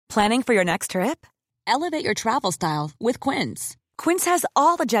Planning for your next trip? Elevate your travel style with Quince. Quince has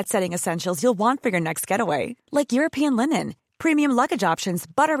all the jet-setting essentials you'll want for your next getaway, like European linen, premium luggage options,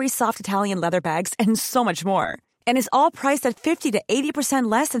 buttery soft Italian leather bags, and so much more. And is all priced at 50 to 80%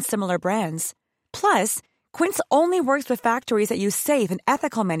 less than similar brands. Plus, Quince only works with factories that use safe and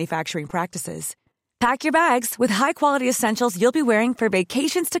ethical manufacturing practices. Pack your bags with high-quality essentials you'll be wearing for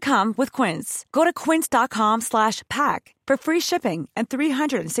vacations to come with Quince. Go to quince.com/pack for free shipping and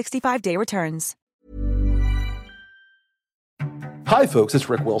 365-day returns. Hi, folks, it's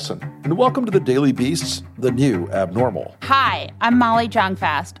Rick Wilson, and welcome to the Daily Beast's The New Abnormal. Hi, I'm Molly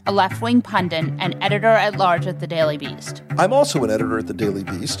Jong-Fast, a left-wing pundit and editor-at-large at The Daily Beast. I'm also an editor at The Daily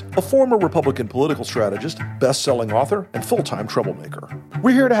Beast, a former Republican political strategist, best-selling author, and full-time troublemaker.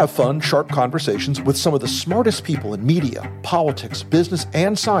 We're here to have fun, sharp conversations with some of the smartest people in media, politics, business,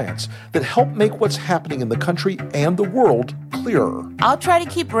 and science that help make what's happening in the country and the world clearer. I'll try to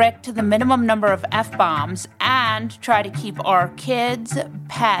keep Rick to the minimum number of F-bombs and try to keep our kids,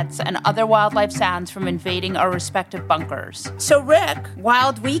 pets, and other wildlife sounds from invading our respective bunkers. So, Rick,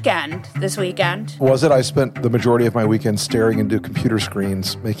 wild weekend this weekend. Was it? I spent the majority of my weekend staring into computer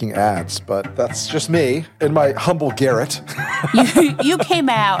screens making ads, but that's just me in my humble garret. You came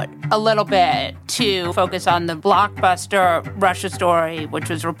out a little bit to focus on the blockbuster Russia story, which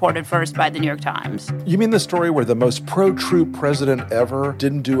was reported first by the New York Times. You mean the story where the most pro-troop president ever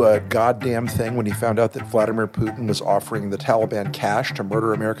didn't do a goddamn thing when he found out that Vladimir Putin was offering the Taliban cash to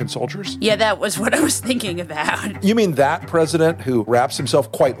murder American soldiers? Yeah, that was what I was thinking about. You mean that president who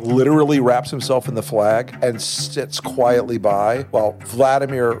quite literally wraps himself in the flag and sits quietly by while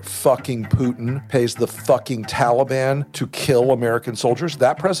Vladimir fucking Putin pays the fucking Taliban to kill American soldiers?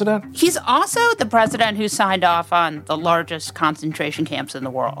 That president? He's also the president who signed off on the largest concentration camps in the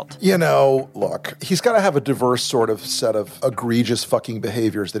world. You know, look, he's got to have a diverse sort of set of egregious fucking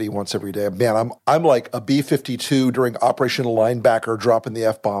behaviors that he wants every day. Man, I'm like a B-52 during Operation Linebacker dropping the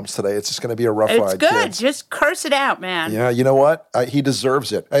F-bombs today. It's just going to be a rough ride, It's good. kids. Just curse it out, man. Yeah, you know what? He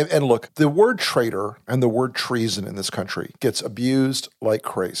deserves it. And look, the word traitor and the word treason in this country gets abused like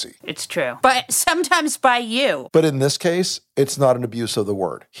crazy. It's true. But sometimes by you. But in this case, it's not an abuse of the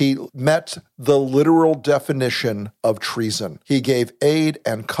word. He met the literal definition of treason. He gave aid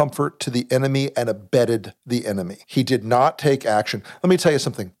and comfort to the enemy and abetted the enemy. He did not take action. Let me tell you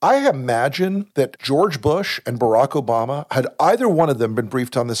something. I imagine that George Bush and Barack Obama, had either one of them been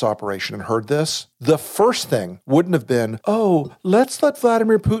briefed on this operation and heard this, the first thing wouldn't have been, oh, let's let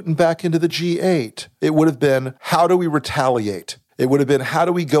Vladimir Putin back into the G8. It would have been, how do we retaliate? It would have been, how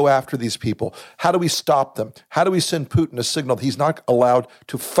do we go after these people? How do we stop them? How do we send Putin a signal that he's not allowed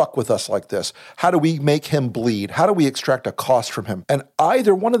to fuck with us like this? How do we make him bleed? How do we extract a cost from him? And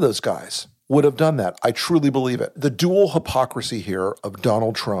either one of those guys would have done that. I truly believe it. The dual hypocrisy here of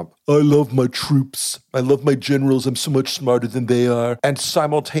Donald Trump. I love my troops. I love my generals. I'm so much smarter than they are. And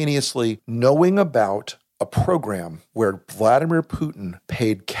simultaneously knowing about a program where Vladimir Putin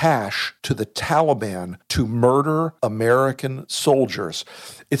paid cash to the Taliban to murder American soldiers.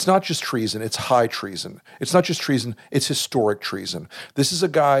 It's not just treason, it's high treason. It's not just treason, it's historic treason. This is a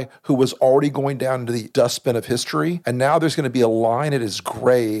guy who was already going down into the dustbin of history, and now there's going to be a line at his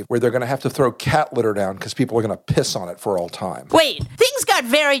grave where they're going to have to throw cat litter down because people are going to piss on it for all time. Wait, things got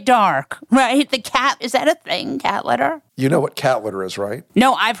very dark, right? The cat, is that a thing, cat litter? You know what cat litter is, right?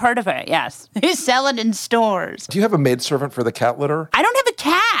 No, I've heard of it, yes. They sell it in stores. Do you have a maidservant for the cat litter? I don't have a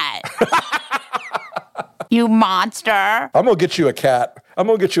cat. You monster. I'm going to get you a cat. I'm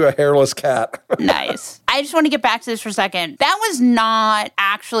going to get you a hairless cat. Nice. I just want to get back to this for a second. That was not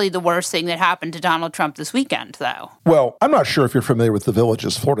actually the worst thing that happened to Donald Trump this weekend, though. Well, I'm not sure if you're familiar with The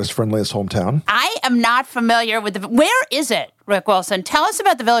Villages, Florida's friendliest hometown. I am not familiar with where is it, Rick Wilson? Tell us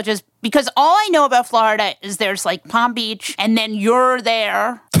about The Villages, because all I know about Florida is there's like Palm Beach, and then you're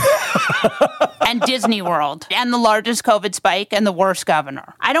there, and Disney World, and the largest COVID spike, and the worst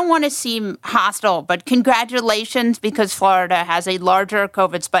governor. I don't want to seem hostile, but congratulations, because Florida has a larger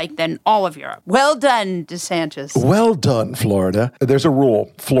COVID spike than all of Europe. Well done, DeSantis. Well done, Florida. There's a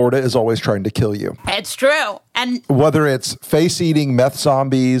rule. Florida is always trying to kill you. It's true. And whether it's face-eating meth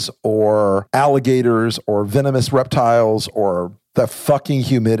zombies or alligators or venomous reptiles or the fucking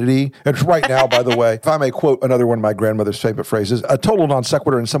humidity. And right now, by the way, if I may quote another one of my grandmother's favorite phrases, a total non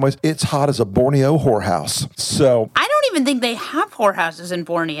sequitur in some ways, it's hot as a Borneo whorehouse. So I don't even think they have whorehouses in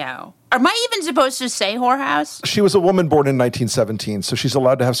Borneo. Am I even supposed to say whorehouse? She was a woman born in 1917, so she's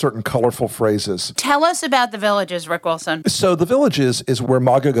allowed to have certain colorful phrases. Tell us about the Villages, Rick Wilson. So the Villages is where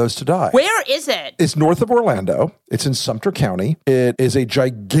MAGA goes to die. Where is it? It's north of Orlando. It's in Sumter County. It is a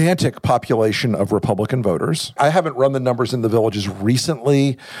gigantic population of Republican voters. I haven't run the numbers in the Villages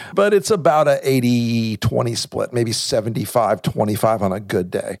recently, but it's about a 80-20 split, maybe 75-25 on a good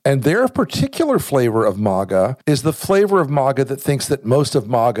day. And their particular flavor of MAGA is the flavor of MAGA that thinks that most of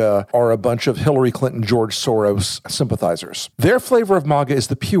MAGA are a bunch of Hillary Clinton, George Soros sympathizers. Their flavor of MAGA is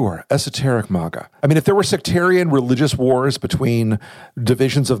the pure, esoteric MAGA. I mean, if there were sectarian religious wars between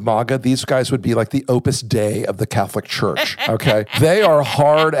divisions of MAGA, these guys would be like the Opus Dei of the Catholic Church, okay? They are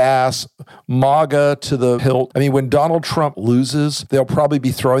hard-ass MAGA to the hilt. I mean, when Donald Trump loses, they'll probably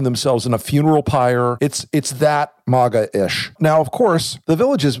be throwing themselves in a funeral pyre. It's that MAGA-ish. Now, of course, the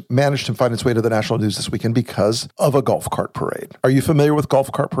Villages managed to find its way to the national news this weekend because of a golf cart parade. Are you familiar with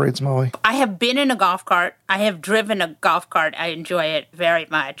golf cart parades, Molly? I have been in a golf cart. I have driven a golf cart. I enjoy it very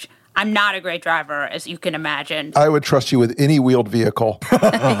much. I'm not a great driver, as you can imagine. I would trust you with any wheeled vehicle.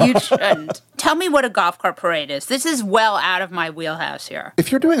 You shouldn't. Tell me what a golf cart parade is. This is well out of my wheelhouse here.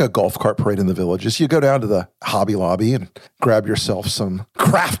 If you're doing a golf cart parade in the Villages, you go down to the Hobby Lobby and grab yourself some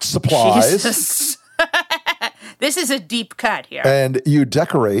craft supplies. Jesus. This is a deep cut here. And you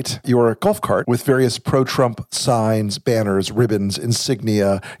decorate your golf cart with various pro-Trump signs, banners, ribbons,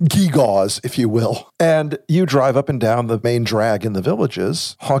 insignia, gewgaws, if you will. And you drive up and down the main drag in the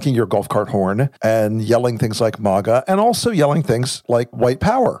Villages, honking your golf cart horn and yelling things like MAGA and also yelling things like white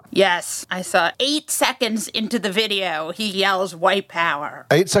power. Yes, I saw 8 seconds into the video, he yells white power.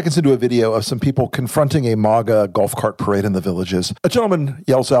 8 seconds into a video of some people confronting a MAGA golf cart parade in the Villages, a gentleman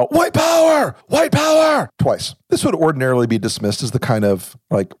yells out, white power, twice. This would ordinarily be dismissed as the kind of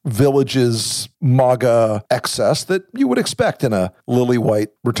like Villages MAGA excess that you would expect in a lily white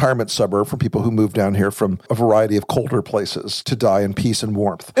retirement suburb from people who moved down here from a variety of colder places to die in peace and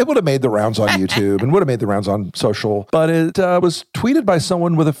warmth. It would have made the rounds on YouTube and would have made the rounds on social, but it was tweeted by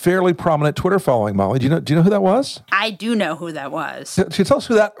someone with a fairly prominent Twitter following, Molly. Do you know who that was? I do know who that was. Can you tell us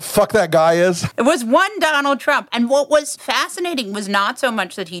who that guy is? It was one Donald Trump. And what was fascinating was not so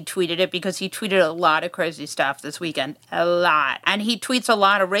much that he tweeted it, because he tweeted a lot of crazy stuff this weekend. A lot. And he tweets a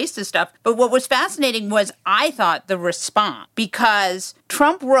lot of racist stuff. But what was fascinating was, I thought, the response. Because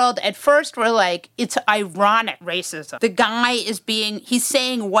Trump world at first were like, it's ironic racism. The guy he's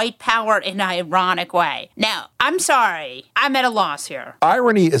saying white power in an ironic way. Now, I'm sorry. I'm at a loss here.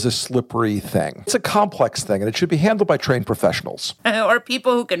 Irony is a slippery thing. It's a complex thing, and it should be handled by trained professionals. Or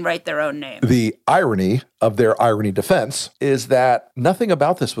people who can write their own name. The irony of their irony defense is that nothing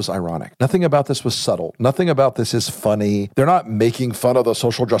about this was ironic. Nothing about this was subtle. Nothing about this is funny. They're not making fun of the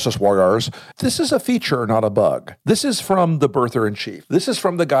social justice warriors. This is a feature, not a bug. This is from the birther-in-chief. This is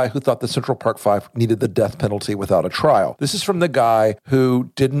from the guy who thought the Central Park Five needed the death penalty without a trial. This is from the guy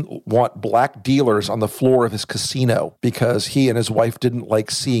who didn't want black dealers on the floor of his casino because he and his wife didn't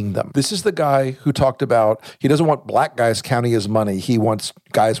like seeing them. This is the guy who talked about he doesn't want black guys counting his money. He wants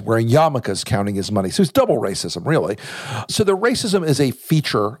guys wearing yarmulkes counting his money. So it's double racism, really. So the racism is a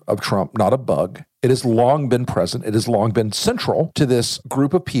feature of Trump, not a bug. It has long been present. It has long been central to this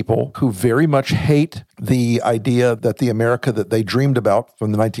group of people who very much hate the idea that the America that they dreamed about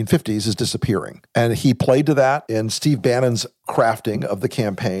from the 1950s is disappearing. And he played to that in Steve Bannon's crafting of the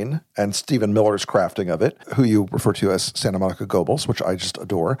campaign and Stephen Miller's crafting of it, who you refer to as Santa Monica Goebbels, which I just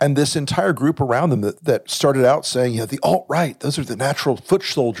adore. And this entire group around them that started out saying, the alt-right, those are the natural foot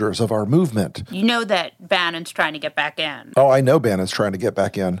soldiers of our movement. You know that Bannon's trying to get back in. Oh, I know Bannon's trying to get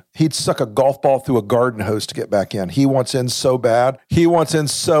back in. He'd suck a golf ball through a garden hose to get back in. He wants in so bad.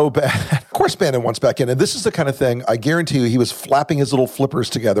 Of course Bannon wants back in. And this is the kind of thing, I guarantee you, he was flapping his little flippers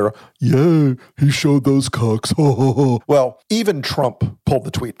together. Yeah, he showed those cocks. Well, even Trump pulled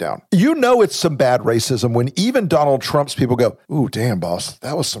the tweet down. You know it's some bad racism when even Donald Trump's people go, ooh, damn, boss,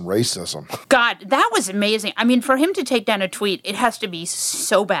 that was some racism. God, that was amazing. I mean, for him to take down a tweet, it has to be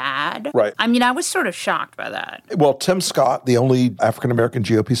so bad. Right. I mean, I was sort of shocked by that. Well, Tim Scott, the only African-American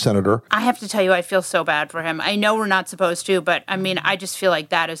GOP senator. I have to tell you, I feel so bad for him. I know we're not supposed to, but I mean, I just feel like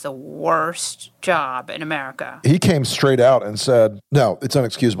that is the worst job in America. He came straight out and said, no, it's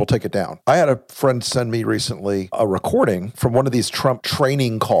unexcusable, take it down. I had a friend send me recently a recording from one of these Trump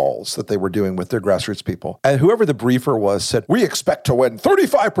training calls that they were doing with their grassroots people. And whoever the briefer was said, we expect to win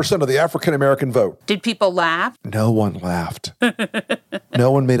 35% of the African-American vote. Did people laugh? No one laughed.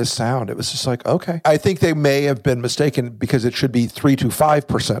 No one made a sound. It was just like, okay. I think they may have been mistaken because it should be 3 to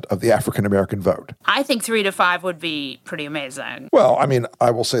 5% of the African-American vote. I think 3 to 5 would be pretty amazing. Well, I mean,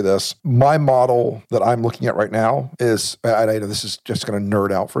 I will say this. My model that I'm looking at right now is, and I know this is just going to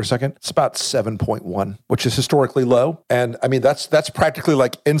nerd out for a second, it's about 7.1, which is historically low. And I mean, that's practically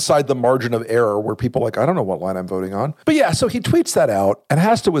like inside the margin of error where people are like, I don't know what line I'm voting on. But yeah, so he tweets that out and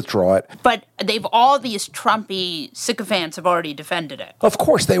has to withdraw it. But these Trumpy sycophants have already defended it. Of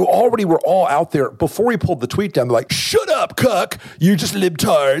course, they already were all out there before he pulled the tweet down. They're like, "Shut up, cuck! You just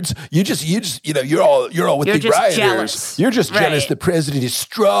libtards! You just, you're all with the rioters. Jealous. You're just jealous. The president is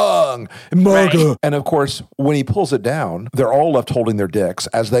strong, MAGA." Right. And of course, when he pulls it down, they're all left holding their dicks,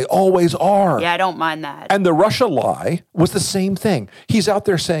 as they always are. Yeah, I don't mind that. And the Russia lie was the same thing. He's out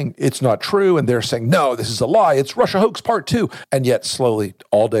there saying it's not true, and they're saying no, this is a lie. It's Russia hoax part 2. And yet, slowly,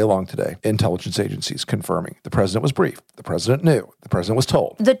 all day long today, intelligence agencies confirming the president was briefed. The president knew. The president was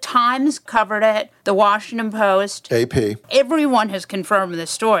told. The Times covered it. The Washington Post. AP. Everyone has confirmed this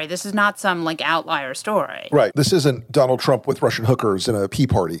story. This is not some outlier story. Right. This isn't Donald Trump with Russian hookers in a pea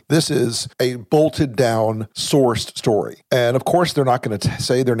party. This is a bolted down, sourced story. And of course, they're not going to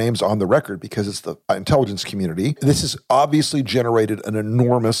say their names on the record because it's the intelligence community. This has obviously generated an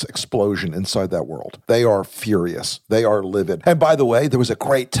enormous explosion inside that world. They are furious. They are livid. And by the way, there was a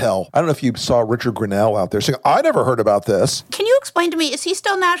great tell. I don't know if you saw Richard Grinnell out there saying, I never heard about this. Can you explain to me, is he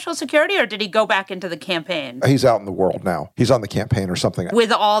still national security or did he go back into the campaign? He's out in the world now. He's on the campaign or something.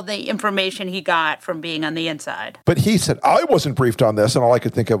 With all the information he got from being on the inside. But he said, I wasn't briefed on this. And all I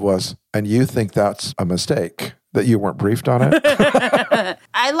could think of was, and you think that's a mistake? That you weren't briefed on it?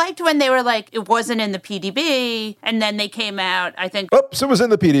 I liked when they were like, it wasn't in the PDB, and then they came out, I think... Oops, it was in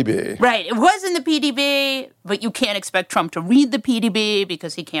the PDB. Right, it was in the PDB, but you can't expect Trump to read the PDB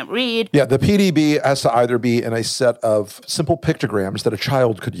because he can't read. Yeah, the PDB has to either be in a set of simple pictograms that a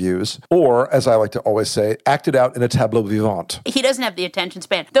child could use, or, as I like to always say, acted out in a tableau vivant. He doesn't have the attention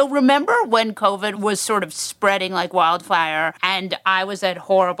span. Though remember when COVID was sort of spreading like wildfire, and I was at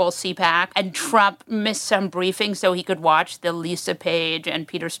horrible CPAC, and Trump missed some briefing so he could watch the Lisa Page and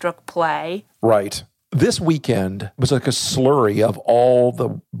Peter Strzok play. Right. This weekend was like a slurry of all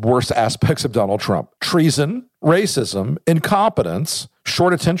the worst aspects of Donald Trump. Treason, racism, incompetence,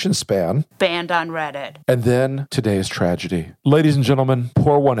 short attention span. Banned on Reddit. And then today's tragedy. Ladies and gentlemen,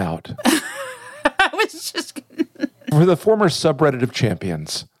 pour one out. I was just... For the former subreddit of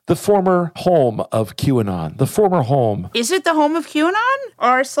champions. The former home of QAnon. The former home. Is it the home of QAnon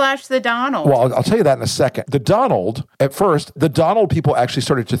or / the Donald? Well, I'll tell you that in a second. The Donald, at first, the Donald people actually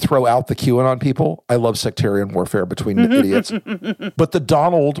started to throw out the QAnon people. I love sectarian warfare between idiots. But the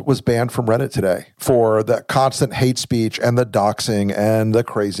Donald was banned from Reddit today for the constant hate speech and the doxing and the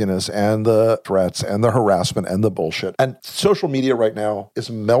craziness and the threats and the harassment and the bullshit. And social media right now is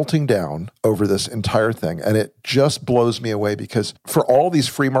melting down over this entire thing. And it just blows me away because for all these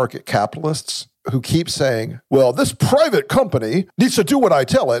free market capitalists who keep saying, well, this private company needs to do what I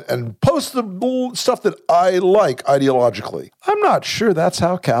tell it and post the stuff that I like ideologically. I'm not sure that's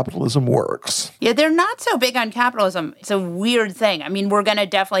how capitalism works. Yeah, they're not so big on capitalism. It's a weird thing. I mean, we're going to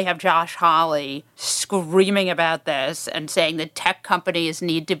definitely have Josh Hawley screaming about this and saying that tech companies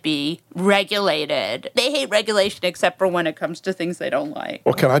need to be regulated. They hate regulation except for when it comes to things they don't like.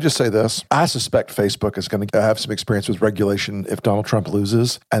 Well, can I just say this? I suspect Facebook is going to have some experience with regulation if Donald Trump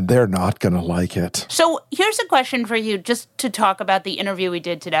loses, and they're not going to like it. So here's a question for you, just to talk about the interview we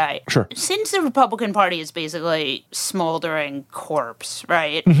did today. Sure. Since the Republican Party is basically smoldering corpse,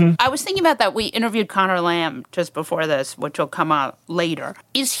 right? Mm-hmm. I was thinking about that. We interviewed Connor Lamb just before this, which will come out later.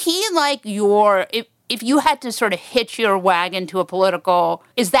 Is he like your... If you had to sort of hitch your wagon to a political,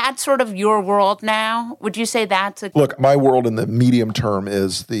 is that sort of your world now? Would you say that's a... Look, my world in the medium term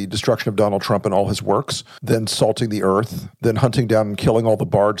is the destruction of Donald Trump and all his works, then salting the earth, then hunting down and killing all the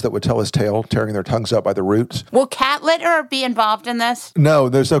bards that would tell his tale, tearing their tongues out by the roots. Will cat litter be involved in this? No,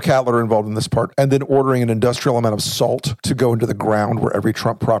 there's no cat litter involved in this part. And then ordering an industrial amount of salt to go into the ground where every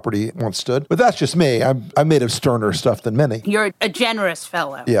Trump property once stood. But that's just me. I'm made of sterner stuff than many. You're a generous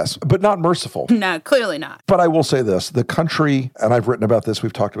fellow. Yes, but not merciful. No, clearly not. But I will say this, the country, and I've written about this,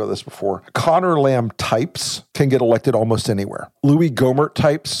 we've talked about this before, Connor Lamb types can get elected almost anywhere. Louis Gohmert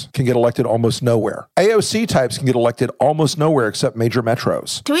types can get elected almost nowhere. AOC types can get elected almost nowhere except major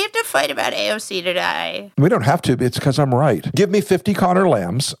metros. Do we have to fight about AOC today? We don't have to, it's because I'm right. Give me 50 Connor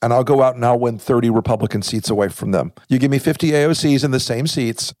Lambs, and I'll go out and I'll win 30 Republican seats away from them. You give me 50 AOCs in the same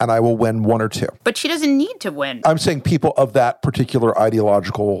seats, and I will win 1 or 2. But she doesn't need to win. I'm saying people of that particular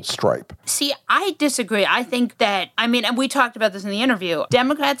ideological stripe. See, I disagree. I think that, and we talked about this in the interview,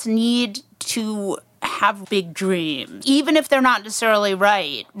 Democrats need to have big dreams. Even if they're not necessarily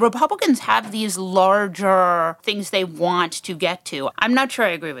right, Republicans have these larger things they want to get to. I'm not sure I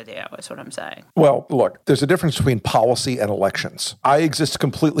agree with you, is what I'm saying. Well, look, there's a difference between policy and elections. I exist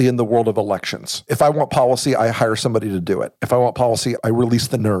completely in the world of elections. If I want policy, I hire somebody to do it. If I want policy, I release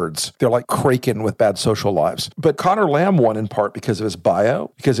the nerds. They're like Kraken with bad social lives. But Connor Lamb won in part because of his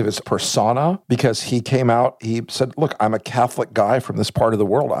bio, because of his persona, because he came out, he said, look, I'm a Catholic guy from this part of the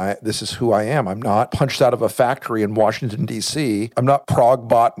world. This is who I am. I'm not punched out of a factory in Washington, D.C. I'm not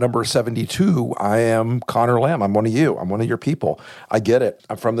Progbot number 72. I am Connor Lamb. I'm one of you. I'm one of your people. I get it.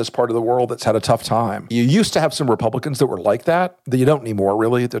 I'm from this part of the world that's had a tough time. You used to have some Republicans that were like that you don't anymore,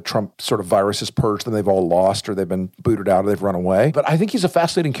 really. The Trump sort of virus has purged them. They've all lost or they've been booted out or they've run away. But I think he's a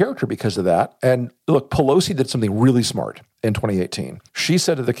fascinating character because of that. And look, Pelosi did something really smart in 2018. She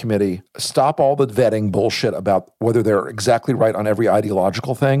said to the committee, stop all the vetting bullshit about whether they're exactly right on every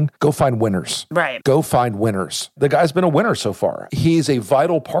ideological thing. Go find winners. Right. Go find winners. The guy's been a winner so far. He's a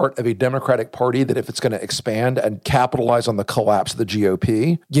vital part of a Democratic Party that if it's going to expand and capitalize on the collapse of the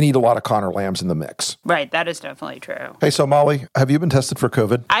GOP, you need a lot of Connor Lambs in the mix. Right. That is definitely true. Hey, so Molly, have you been tested for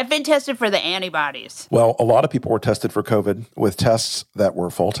COVID? I've been tested for the antibodies. Well, a lot of people were tested for COVID with tests that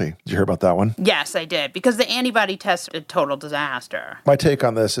were faulty. Did you hear about that one? Yes, I did. Because the antibody test is a total disaster. My take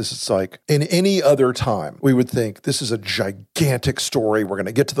on this is it's like in any other time, we would think this is a gigantic story. We're going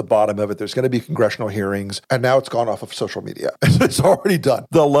to get to the bottom of it. There's going to be congressional hearings. And now it's gone off of social media. It's already done.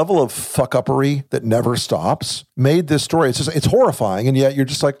 The level of fuck-uppery that never stops made this story. It's horrifying. And yet you're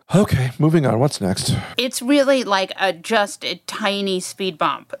just like, okay, moving on. What's next? It's really like just a tiny speed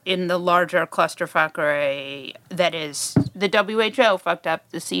bump in the larger clusterfuckery that is the WHO fucked up,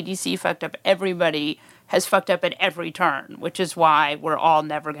 the CDC fucked up, everybody has fucked up at every turn, which is why we're all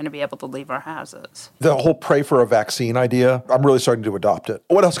never going to be able to leave our houses. The whole pray for a vaccine idea, I'm really starting to adopt it.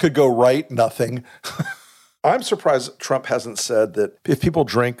 What else could go right? Nothing. I'm surprised Trump hasn't said that if people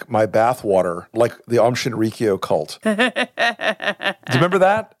drink my bathwater, like the Aum Shinrikyo cult. Do you remember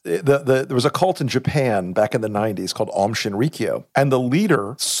that? There was a cult in Japan back in the 90s called Aum Shinrikyo. And the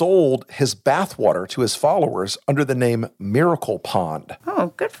leader sold his bathwater to his followers under the name Miracle Pond.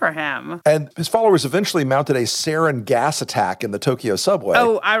 Oh, good for him. And his followers eventually mounted a sarin gas attack in the Tokyo subway.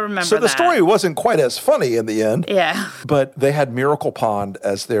 Oh, I remember that. So the story wasn't quite as funny in the end. Yeah. But they had Miracle Pond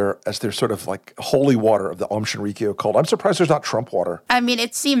as their sort of like holy water of the Aum Shinrikyo cult. I'm surprised there's not Trump water. I mean,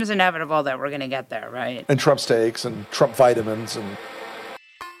 it seems inevitable that we're going to get there, right? And Trump steaks and Trump vitamins and...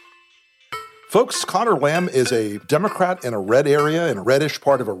 Folks, Connor Lamb is a Democrat in a red area, in a reddish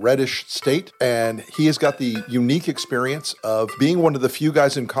part of a reddish state, and he has got the unique experience of being one of the few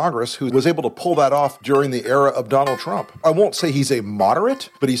guys in Congress who was able to pull that off during the era of Donald Trump. I won't say he's a moderate,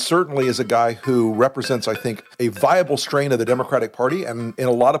 but he certainly is a guy who represents, I think, a viable strain of the Democratic Party, and in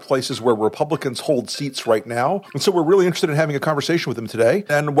a lot of places where Republicans hold seats right now. And so we're really interested in having a conversation with him today,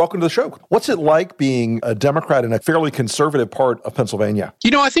 and welcome to the show. What's it like being a Democrat in a fairly conservative part of Pennsylvania?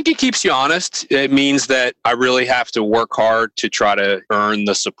 You know, I think it keeps you honest. It means that I really have to work hard to try to earn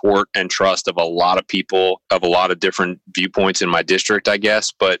the support and trust of a lot of people of a lot of different viewpoints in my district, I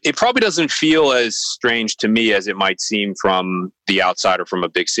guess. But it probably doesn't feel as strange to me as it might seem from the outsider from a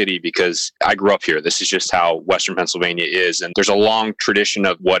big city, because I grew up here. This is just how Western Pennsylvania is. And there's a long tradition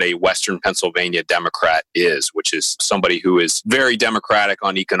of what a Western Pennsylvania Democrat is, which is somebody who is very democratic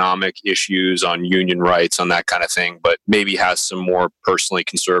on economic issues, on union rights, on that kind of thing, but maybe has some more personally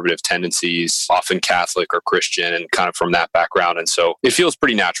conservative tendencies, often Catholic or Christian, and kind of from that background. And so it feels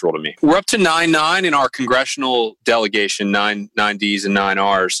pretty natural to me. We're up to 9-9 in our congressional delegation, 9 Ds and 9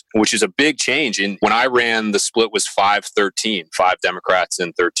 Rs, which is a big change. And when I ran, the split was 5-13, 5 Democrats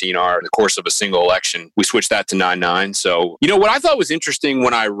and 13 R in the course of a single election. We switched that to 9-9. So, you know, what I thought was interesting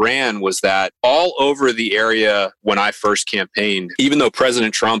when I ran was that all over the area when I first campaigned, even though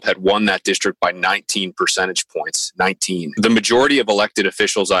President Trump had won that district by 19 percentage points, 19, the majority of elected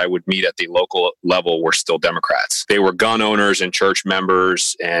officials I would meet at the local level were still Democrats. They were gun owners and church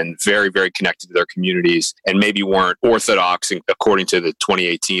members and very, very connected to their communities, and maybe weren't orthodox according to the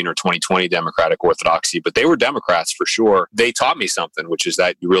 2018 or 2020 Democratic orthodoxy, but they were Democrats for sure. They taught me something, which is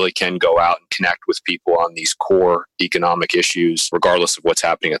that you really can go out and connect with people on these core economic issues, regardless of what's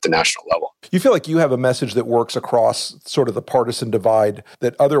happening at the national level. You feel like you have a message that works across sort of the partisan divide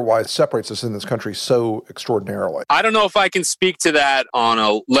that otherwise separates us in this country so extraordinarily. I don't know if I can speak to that on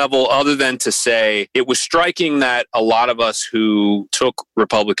a level other than to say it was striking that a lot of us who took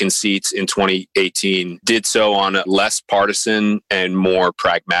Republican seats in 2018 did so on a less partisan and more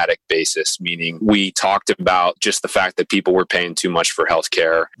pragmatic basis, meaning we talked about just the fact that people were paying too much for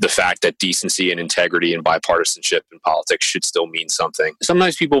healthcare, the fact that decency and integrity and bipartisanship in politics should still mean something.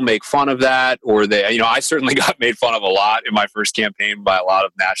 Sometimes people make fun of that that, or they, I certainly got made fun of a lot in my first campaign by a lot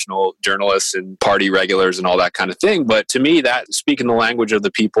of national journalists and party regulars and all that kind of thing. But to me, that speaking the language of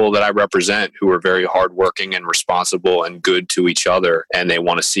the people that I represent, who are very hardworking and responsible and good to each other, and they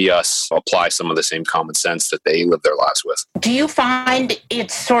want to see us apply some of the same common sense that they live their lives with. Do you find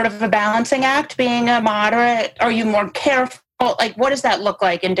it's sort of a balancing act being a moderate? Are you more careful? Like, what does that look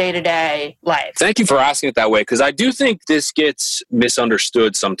like in day-to-day life? Thank you for asking it that way, because I do think this gets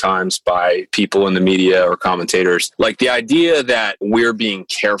misunderstood sometimes by people in the media or commentators. Like the idea that we're being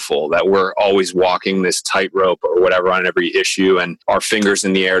careful, that we're always walking this tightrope or whatever on every issue and our fingers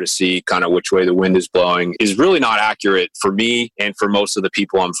in the air to see kind of which way the wind is blowing is really not accurate for me and for most of the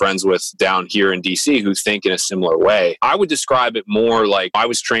people I'm friends with down here in DC who think in a similar way. I would describe it more like I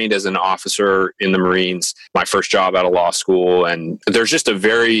was trained as an officer in the Marines, my first job out of law school. And there's just a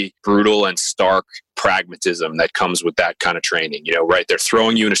very brutal and stark pragmatism that comes with that kind of training, right? They're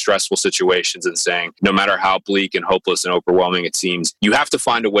throwing you into stressful situations and saying, no matter how bleak and hopeless and overwhelming it seems, you have to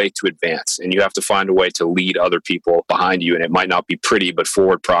find a way to advance and you have to find a way to lead other people behind you. And it might not be pretty, but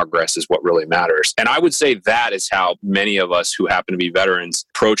forward progress is what really matters. And I would say that is how many of us who happen to be veterans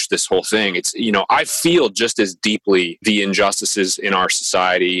approach this whole thing. It's, I feel just as deeply the injustices in our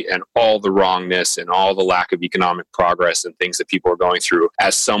society and all the wrongness and all the lack of economic progress and things that people are going through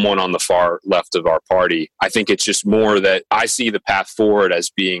as someone on the far left of our party. I think it's just more that I see the path forward as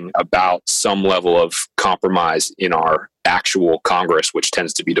being about some level of compromise in our actual Congress, which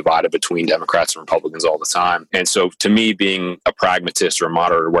tends to be divided between Democrats and Republicans all the time. And so to me, being a pragmatist or a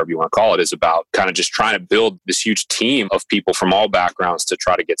moderate or whatever you want to call it is about kind of just trying to build this huge team of people from all backgrounds to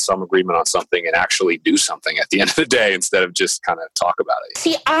try to get some agreement on something and actually do something at the end of the day instead of just kind of talk about it.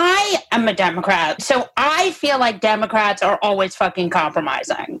 See, I am a Democrat, so I feel like Democrats are always fucking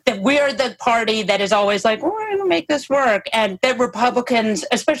compromising. That we're the party that is always like, we're going to make this work. And that Republicans,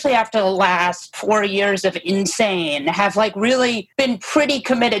 especially after the last 4 years of insane, have like really been pretty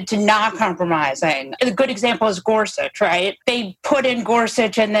committed to not compromising. A good example is Gorsuch, right? They put in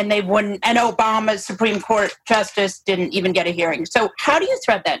Gorsuch and then they wouldn't, and Obama's Supreme Court justice didn't even get a hearing. So how do you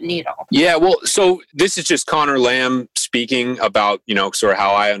thread that needle? Yeah, well, so this is just Connor Lamb speaking about, sort of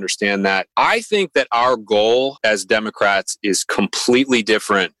how I understand that. I think that our goal as Democrats is completely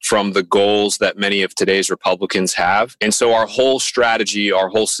different from the goals that many of today's Republicans have. And so our whole strategy, our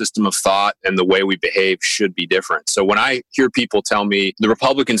whole system of thought and the way we behave should be different. So when I hear people tell me the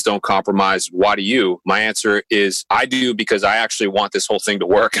Republicans don't compromise, why do you? My answer is I do because I actually want this whole thing to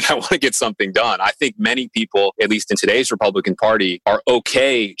work and I want to get something done. I think many people, at least in today's Republican Party, are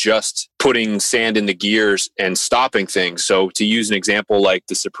okay just putting sand in the gears and stopping things. So to use an example like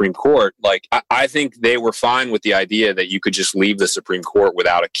the Supreme Court, I think they were fine with the idea that you could just leave the Supreme Court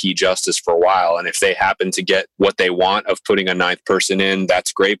without a key justice for a while. And if they happen to get what they want of putting a ninth person in,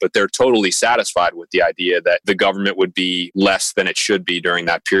 that's great. But they're totally satisfied with the idea that the government would be less than it should be during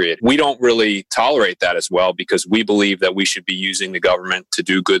that period. We don't really tolerate that as well because we believe that we should be using the government to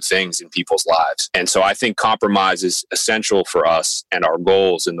do good things in people's lives. And so I think compromise is essential for us and our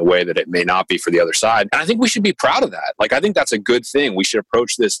goals in the way that it may not be for the other side. And I think we should be proud of that. I think that's a good thing. We should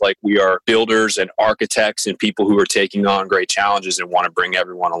approach this like we are builders and architects and people who are taking on great challenges and want to bring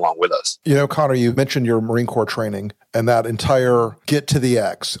everyone along with us. Connor, you mentioned your Marine Corps training and that entire get to the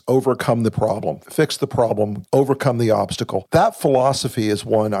X, overcome the problem, fix the problem, overcome the obstacle. That philosophy is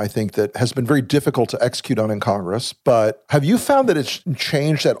one I think that has been very difficult to execute on in Congress. But have you found that it's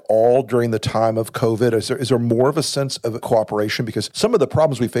changed at all during the time of COVID? Is there more of a sense of cooperation? Because some of the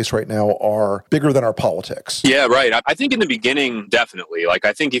problems we face right now are bigger than our politics. Yeah, right. I think in the beginning, definitely.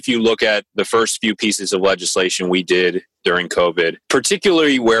 I think if you look at the first few pieces of legislation we did during COVID,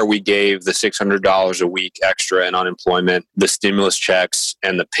 particularly where we gave the $600 a week extra in unemployment, the stimulus checks,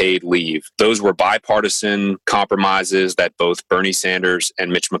 and the paid leave. Those were bipartisan compromises that both Bernie Sanders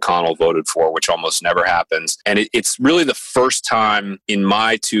and Mitch McConnell voted for, which almost never happens. And it's really the first time in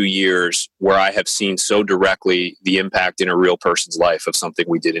my 2 years where I have seen so directly the impact in a real person's life of something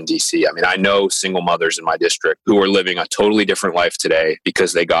we did in DC. I mean, I know single mothers in my district who are living a totally different life today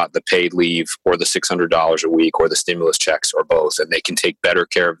because they got the paid leave or the $600 a week or the stimulus checks or both, and they can take better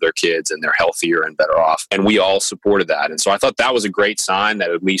care of their kids and they're healthier and better off. And we all supported that. And so I thought that was a great sign that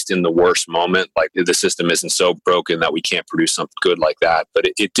at least in the worst moment, the system isn't so broken that we can't produce something good like that. But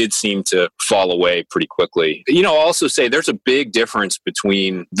it did seem to fall away pretty quickly. I'll also say there's a big difference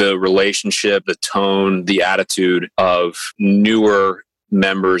between the relationship, the tone, the attitude of newer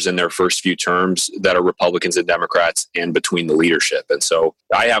members in their first few terms that are Republicans and Democrats and between the leadership. And so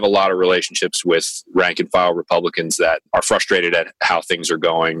I have a lot of relationships with rank and file Republicans that are frustrated at how things are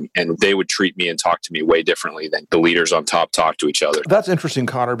going, and they would treat me and talk to me way differently than the leaders on top talk to each other. That's interesting,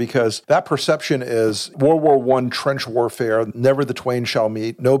 Connor, because that perception is World War I trench warfare. Never the twain shall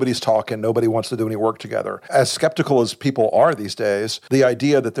meet. Nobody's talking. Nobody wants to do any work together. As skeptical as people are these days, the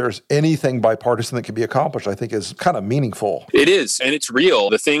idea that there's anything bipartisan that can be accomplished, I think, is kind of meaningful. It is, and it's real.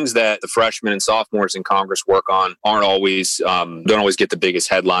 The things that the freshmen and sophomores in Congress work on aren't always, don't always get the biggest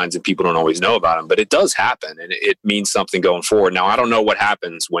headlines, and people don't always know about them, but it does happen, and it means something going forward. Now, I don't know what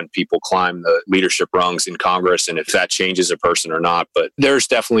happens when people climb the leadership rungs in Congress and if that changes a person or not, but there's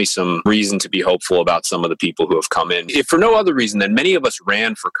definitely some reason to be hopeful about some of the people who have come in. If for no other reason than many of us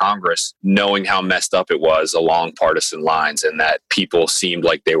ran for Congress knowing how messed up it was along partisan lines, and that people seemed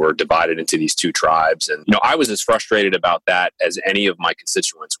like they were divided into these two tribes. And, I was as frustrated about that as any of my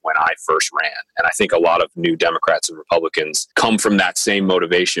constituents when I first ran. And I think a lot of new Democrats and Republicans come from that same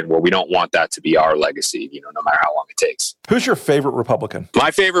motivation where we don't want that to be our legacy, no matter how long it takes. Who's your favorite Republican?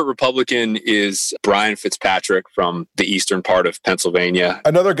 My favorite Republican is Brian Fitzpatrick from the eastern part of Pennsylvania.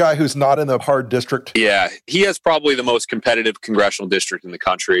 Another guy who's not in the hard district. Yeah, he has probably the most competitive congressional district in the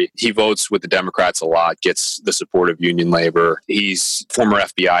country. He votes with the Democrats a lot, gets the support of union labor. He's a former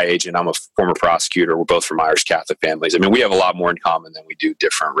FBI agent. I'm a former prosecutor. We're both from Irish Catholic families. I mean, we have a lot more in common than we do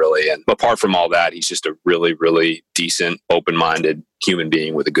different, really. And apart from all that, he's just a really, really decent, open-minded human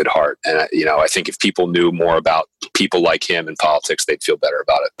being with a good heart. And, I think if people knew more about people like him in politics, they'd feel better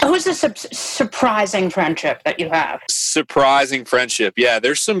about it. Who's a surprising friendship that you have? Surprising friendship. Yeah,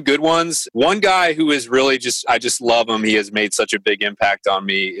 there's some good ones. One guy who is really I just love him. He has made such a big impact on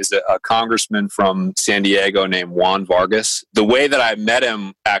me is a congressman from San Diego named Juan Vargas. The way that I met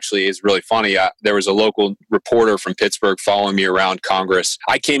him actually is really funny. There was a local reporter from Pittsburgh following me around Congress.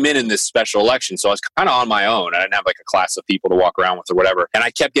 I came in this special election, so I was kind of on my own. I didn't have like a class of people to walk around with or whatever. And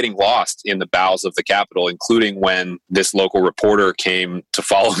I kept getting lost in the bowels of the Capitol, including when this local reporter came to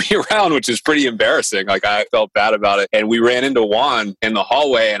follow me around, which is pretty embarrassing. Like, I felt bad about it. And we ran into Juan in the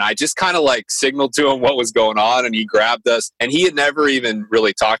hallway, and I just kind of signaled to him what was going on, and he grabbed us. And he had never even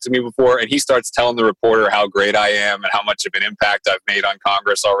really talked to me before. And he starts telling the reporter how great I am and how much of an impact I've made on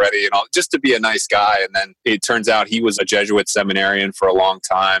Congress already, and all, just to be a nice guy. And then it turns out he was a Jesuit seminarian for a long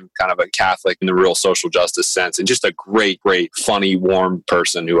time, kind of a Catholic in the real social justice sense, and just a great, funny, warm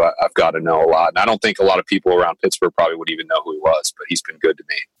person who I've got to know a lot. And I don't think a lot of people around Pittsburgh probably would even know who he was, but he's been good to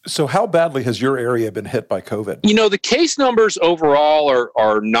me. So how badly has your area been hit by COVID? The case numbers overall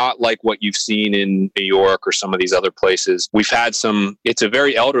are not like what you've seen in New York or some of these other places. We've had it's a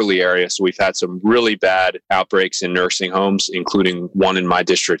very elderly area, so we've had some really bad outbreaks in nursing homes, including one in my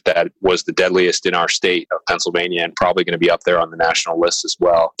district that was the deadliest in our state of Pennsylvania, and probably going to be up there on the national list as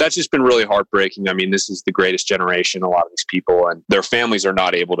well. That's just been really heartbreaking. I mean, this is the greatest generation, a lot of these people, and their families are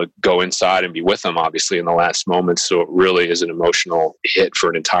not able to go inside and be with them, obviously, in the last moments. So it really is an emotional hit for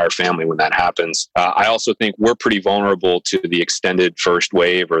an entire family when that happens. I also think we're pretty vulnerable to the extended first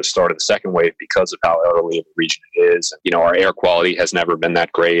wave or the start of the second wave because of how elderly of a region it is. Our air quality has never been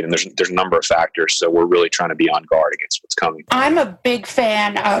that great, and there's a number of factors. So we're really trying to be on guard against what's coming. I'm a big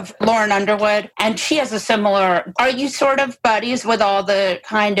fan of Lauren Underwood, and she has a similar. Are you sort of buddies with all the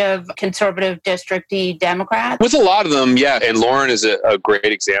kind of conservative district-y Democrats? With a lot of them, yeah. And Lauren is a great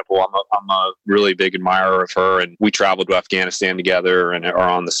example. I'm a really big admirer of her, and we traveled to Afghanistan together and are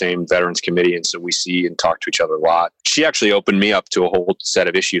on the same veterans committee, and so we see and talk to each other a lot. She actually opened me up to a whole set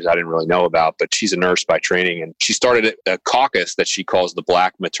of issues I didn't really know about, but she's a nurse by training, and she started a caucus that she calls the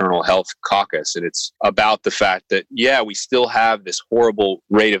Black Maternal Health Caucus, and it's about the fact that, we still have this horrible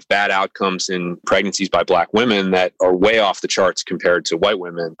rate of bad outcomes in pregnancies by Black women that are way off the charts compared to white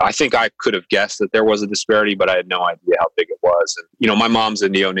women. I think I could have guessed that there was a disparity, but I had no idea how big it was. And, my mom's a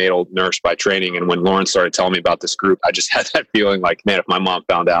neonatal nurse by training, and when Lauren started telling me about this group, I just had that feeling like, man, if my mom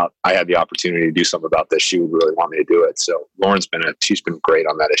found out I had the opportunity to do something about this, she would really want me to do it. So Lauren's she's been great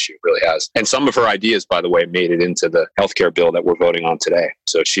on that issue, really has. And some of her ideas, by the way, made it into the healthcare bill that we're voting on today.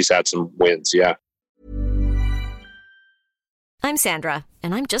 So she's had some wins, yeah. I'm Sandra,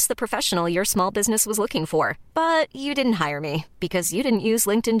 and I'm just the professional your small business was looking for. But you didn't hire me because you didn't use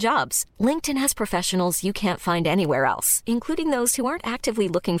LinkedIn Jobs. LinkedIn has professionals you can't find anywhere else, including those who aren't actively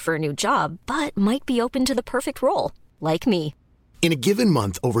looking for a new job, but might be open to the perfect role, like me. In a given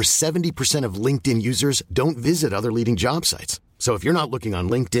month, over 70% of LinkedIn users don't visit other leading job sites. So if you're not looking on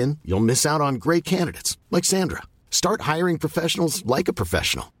LinkedIn, you'll miss out on great candidates like Sandra. Start hiring professionals like a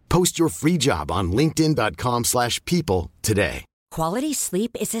professional. Post your free job on linkedin.com/people today. Quality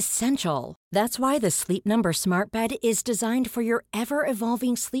sleep is essential. That's why the Sleep Number Smart Bed is designed for your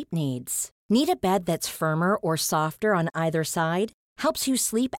ever-evolving sleep needs. Need a bed that's firmer or softer on either side? Helps you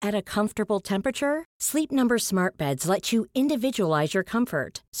sleep at a comfortable temperature? Sleep Number Smart Beds let you individualize your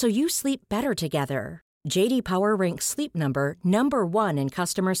comfort, so you sleep better together. J.D. Power ranks Sleep Number number 1 in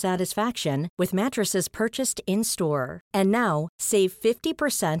customer satisfaction with mattresses purchased in-store. And now, save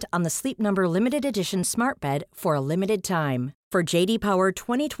 50% on the Sleep Number Limited Edition Smart Bed for a limited time. For J.D. Power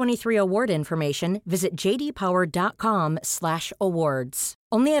 2023 award information, visit jdpower.com/awards.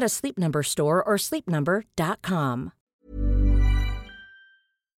 Only at a Sleep Number store or sleepnumber.com.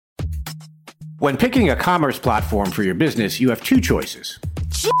 When picking a commerce platform for your business, you have two choices.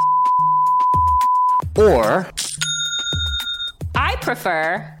 Or I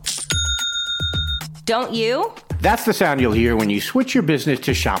prefer. Don't you? That's the sound you'll hear when you switch your business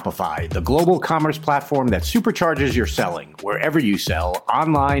to Shopify, the global commerce platform that supercharges your selling wherever you sell,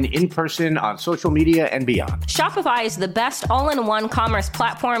 online, in person, on social media, and beyond. Shopify is the best all-in-one commerce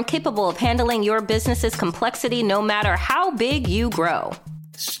platform capable of handling your business's complexity no matter how big you grow.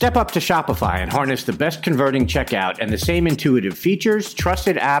 Step up to Shopify and harness the best converting checkout and the same intuitive features,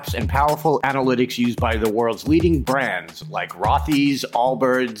 trusted apps, and powerful analytics used by the world's leading brands like Rothy's,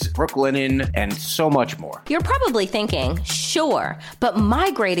 Allbirds, Brooklinen, and so much more. You're probably thinking, sure, but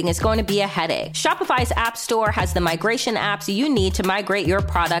migrating is going to be a headache. Shopify's App Store has the migration apps you need to migrate your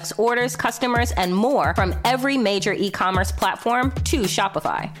products, orders, customers, and more from every major e-commerce platform to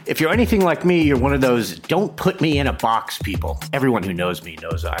Shopify. If you're anything like me, you're one of those don't put me in a box people. Everyone who knows me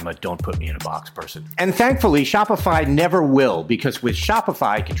knows I'm a don't put me in a box person. And thankfully, Shopify never will, because with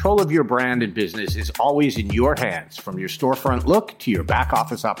Shopify, control of your brand and business is always in your hands, from your storefront look to your back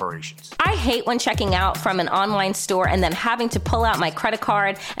office operations. I hate when checking out from an online store and then having to pull out my credit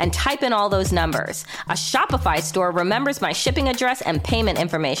card and type in all those numbers. A Shopify store remembers my shipping address and payment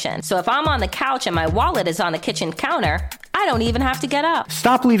information. So if I'm on the couch and my wallet is on the kitchen counter, I don't even have to get up.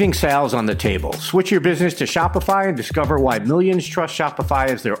 Stop leaving sales on the table. Switch your business to Shopify and discover why millions trust Shopify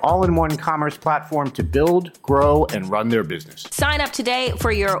as their all-in-one commerce platform to build, grow, and run their business. Sign up today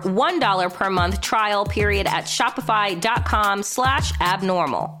for your $1 per month trial period at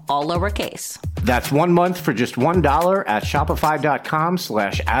shopify.com/abnormal, all lowercase. That's 1 month for just $1 at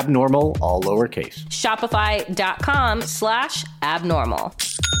shopify.com/abnormal, all lowercase. Shopify.com/abnormal.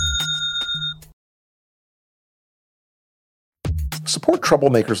 Support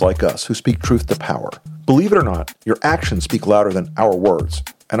troublemakers like us who speak truth to power. Believe it or not, your actions speak louder than our words,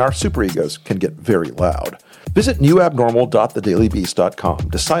 and our superegos can get very loud. Visit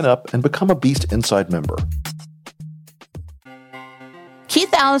newabnormal.thedailybeast.com to sign up and become a Beast Inside member.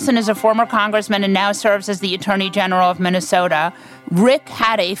 Keith Ellison is a former congressman and now serves as the Attorney General of Minnesota. Rick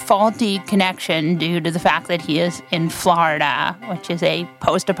had a faulty connection due to the fact that he is in Florida, which is a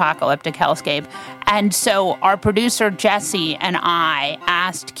post-apocalyptic hellscape. And so our producer, Jesse, and I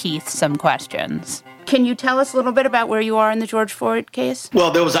asked Keith some questions. Can you tell us a little bit about where you are in the George Floyd case?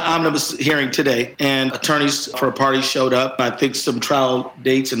 Well, there was an omnibus hearing today, and attorneys for a party showed up. I think some trial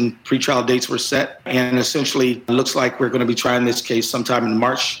dates and pretrial dates were set, and essentially it looks like we're going to be trying this case sometime in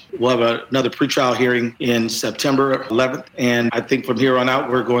March. We'll have another pretrial hearing in September 11th, and I think from here on out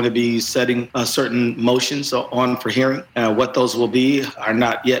we're going to be setting certain motions on for hearing. What those will be are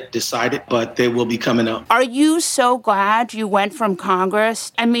not yet decided, but they will be coming up. Are you so glad you went from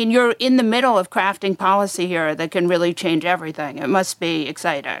Congress? I mean, you're in the middle of crafting policy here that can really change everything. It must be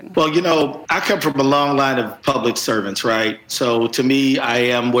exciting. Well, you know, I come from a long line of public servants, right? So to me, I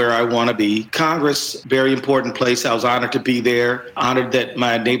am where I want to be. Congress, very important place. I was honored to be there, honored that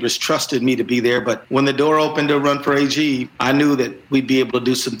my neighbors trusted me to be there. But when the door opened to run for AG, I knew that we'd be able to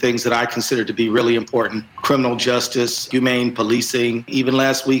do some things that I consider to be really important. Criminal justice, humane policing. Even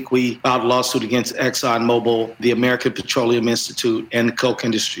last week, we filed a lawsuit against ExxonMobil, the American Petroleum Institute, and the Coke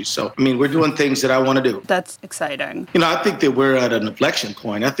industry. So, I mean, we're doing things that I want to do. That's exciting. You know, I think that we're at an inflection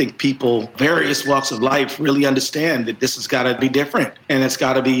point. I think people, various walks of life, really understand that this has got to be different. And it's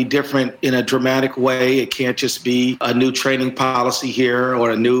got to be different in a dramatic way. It can't just be a new training policy here or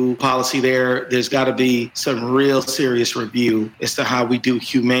a new policy there. There's got to be some real serious review as to how we do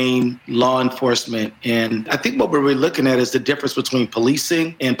humane law enforcement. And I think what we're really looking at is the difference between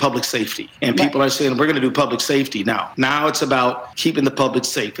policing and public safety. And people are saying, we're going to do public safety now. Now it's about keeping the public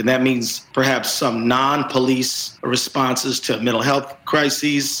safe. And that means perhaps some non-police responses to mental health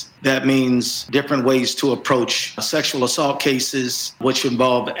crises. That means different ways to approach sexual assault cases, which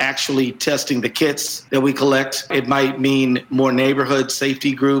involve actually testing the kits that we collect. It might mean more neighborhood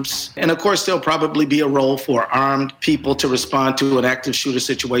safety groups. And of course, there'll probably be a role for armed people to respond to an active shooter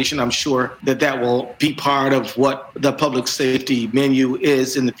situation. I'm sure that will be part of what the public safety menu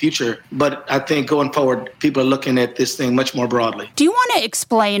is in the future. But I think going forward, people are looking at this thing much more broadly. Do you want to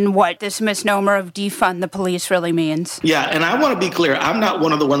explain what this misnomer of defund the police really means? Yeah, and I want to be clear. I'm not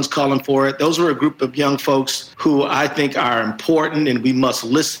one of the ones calling for it. Those were a group of young folks who I think are important and we must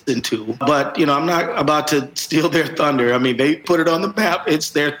listen to. But, I'm not about to steal their thunder. I mean, they put it on the map. It's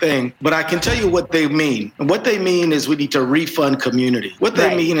their thing. But I can tell you what they mean. And what they mean is we need to refund community. What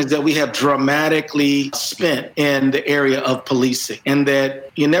they mean is that we have dramatically spent in the area of policing, and that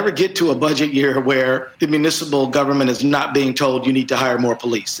you never get to a budget year where the municipal government is not being told you need to hire more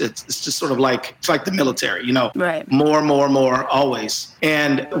police. It's just sort of like, it's like the military, more, always.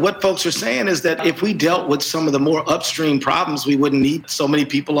 And what folks are saying is that if we dealt with some of the more upstream problems, we wouldn't need so many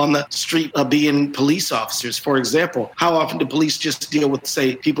people on the street being police officers. For example, how often do police just deal with,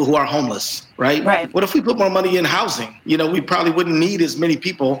 say, people who are homeless? Right? What if we put more money in housing? We probably wouldn't need as many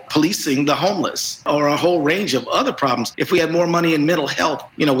people policing the homeless or a whole range of other problems. If we had more money in mental health,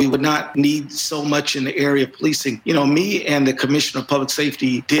 we would not need so much in the area of policing. Me and the Commissioner of Public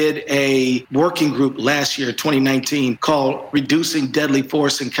Safety did a working group last year, 2019, called Reducing Deadly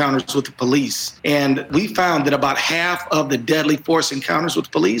Force Encounters with the Police. And we found that about half of the deadly force encounters with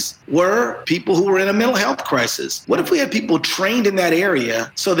police were people who were in a mental health crisis. What if we had people trained in that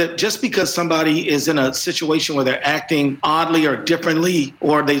area so that just because somebody is in a situation where they're acting oddly or differently,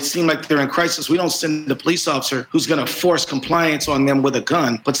 or they seem like they're in crisis, we don't send the police officer who's going to force compliance on them with a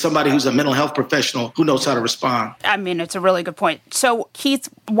gun, but somebody who's a mental health professional who knows how to respond. I mean, it's a really good point. So, Keith,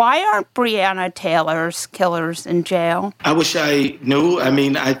 why aren't Breonna Taylor's killers in jail? I wish I knew. I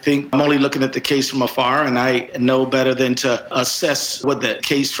mean, I think I'm only looking at the case from afar, and I know better than to assess what the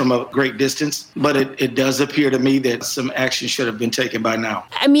case from a great distance. But it does appear to me that some action should have been taken by now.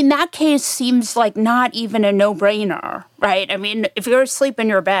 I mean, that case seems like not even a no-brainer, right? I mean, if you're asleep in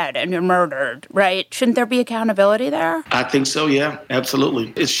your bed and you're murdered, right, shouldn't there be accountability there? I think so, yeah,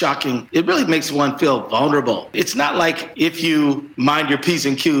 absolutely. It's shocking. It really makes one feel vulnerable. It's not like if you mind your P's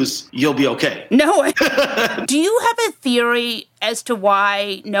and Q's, you'll be okay. No. Do you have a theory as to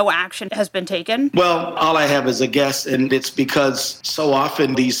why no action has been taken? Well, all I have is a guess, and it's because so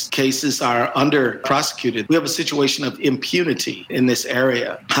often these cases are under-prosecuted. We have a situation of impunity in this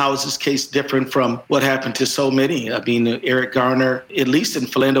area. How is this case different from what happened to so many? I mean, Eric Garner, at least in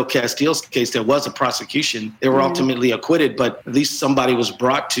Philando Castile's case, there was a prosecution. They were ultimately acquitted, but at least somebody was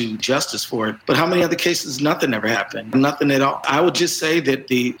brought to justice for it. But how many other cases, nothing ever happened? Nothing at all. I would just say that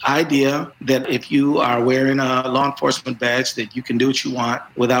the idea that if you are wearing a law enforcement badge, that you can do what you want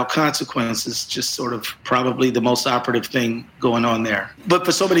without consequences, just sort of probably the most operative thing going on there. But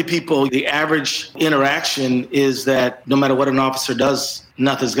for so many people, the average interaction is that no matter what an officer does,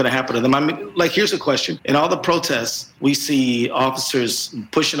 nothing's going to happen to them. I mean, like, here's a question. In all the protests, we see officers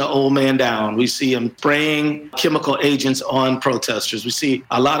pushing an old man down. We see them spraying chemical agents on protesters. We see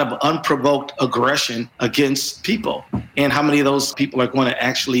a lot of unprovoked aggression against people. And how many of those people are going to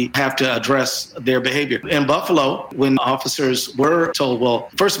actually have to address their behavior? In Buffalo, when officers were told, well,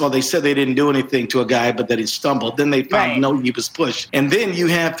 first of all, they said they didn't do anything to a guy, but that he stumbled. Then they found no, he was pushed. And then you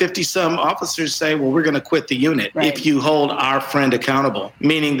have 50-some officers say, well, we're going to quit the unit if you hold our friend accountable,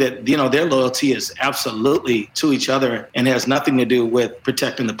 meaning that, their loyalty is absolutely to each other and has nothing to do with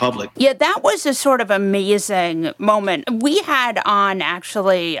protecting the public. Yeah, that was a sort of amazing moment. We had on,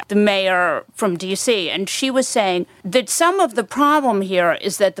 actually, the mayor from D.C., and she was saying that some of the problem here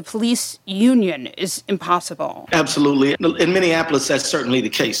is that the police union is impossible. Absolutely. In Minneapolis, that's certainly the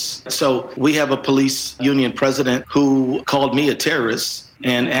case. So we have a police union president who called me a terrorist.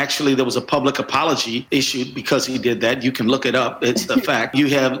 And actually, there was a public apology issued because he did that. You can look it up. It's the fact. You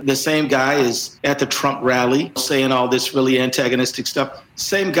have the same guy is at the Trump rally saying all this really antagonistic stuff.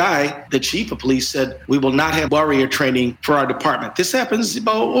 Same guy, the chief of police, said, we will not have warrior training for our department. This happens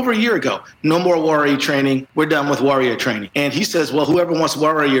about over a year ago. No more warrior training. We're done with warrior training. And he says, well, whoever wants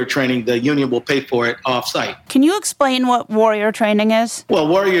warrior training, the union will pay for it off-site. Can you explain what warrior training is? Well,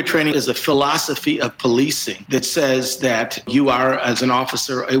 warrior training is a philosophy of policing that says that you are, as an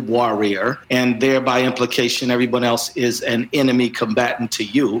officer, a warrior, and thereby implication, everyone else is an enemy combatant to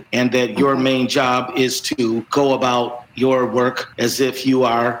you, and that your main job is to go about your work as if you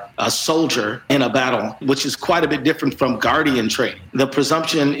are a soldier in a battle, which is quite a bit different from guardian training. The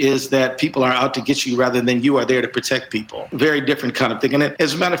presumption is that people are out to get you rather than you are there to protect people. Very different kind of thing. And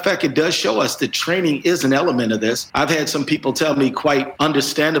as a matter of fact, it does show us that training is an element of this. I've had some people tell me quite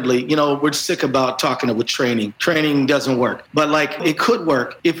understandably, we're sick about talking with training. Training doesn't work. But it could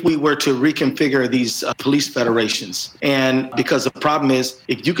work if we were to reconfigure these police federations. And because the problem is,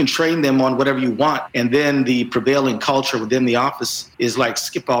 if you can train them on whatever you want, and then the prevailing culture within the office is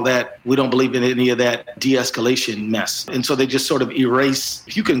skip all that. We don't believe in any of that de-escalation mess. And so they just sort of erase.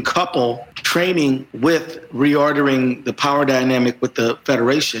 If you can couple training with reordering the power dynamic with the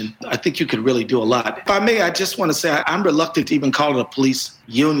federation, I think you could really do a lot. If I may, I just want to say I'm reluctant to even call it a police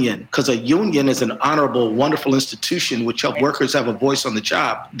union, because a union is an honorable, wonderful institution which help workers have a voice on the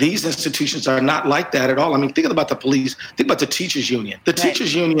job. These institutions are not like that at all. I mean, think about the police, think about the teachers union. The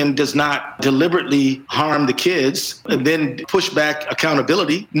teachers union does not deliberately harm the kids and then push back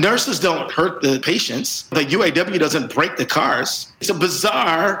accountability. Nurses don't hurt the patients. The UAW doesn't break the cars. It's a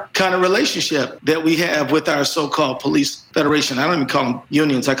bizarre kind of relationship that we have with our so-called police federation. I don't even call them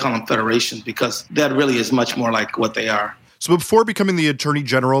unions, I call them federations, because that really is much more like what they are. So before becoming the Attorney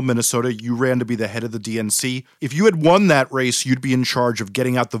General of Minnesota, you ran to be the head of the DNC. If you had won that race, you'd be in charge of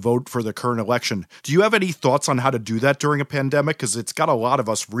getting out the vote for the current election. Do you have any thoughts on how to do that during a pandemic? Because it's got a lot of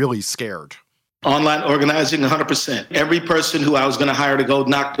us really scared. Online organizing, 100%. Every person who I was going to hire to go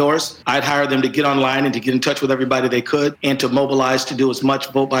knock doors, I'd hire them to get online and to get in touch with everybody they could and to mobilize to do as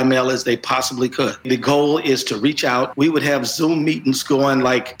much vote by mail as they possibly could. The goal is to reach out. We would have Zoom meetings going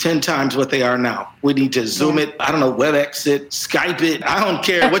 10 times what they are now. We need to Zoom it, WebEx it, Skype it. I don't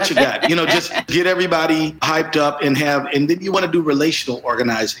care what you got. Just get everybody hyped up and then you want to do relational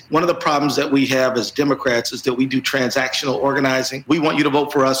organizing. One of the problems that we have as Democrats is that we do transactional organizing. We want you to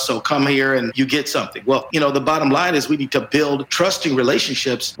vote for us, so come here and you get something. Well, the bottom line is we need to build trusting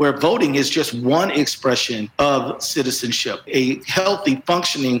relationships where voting is just one expression of citizenship. A healthy,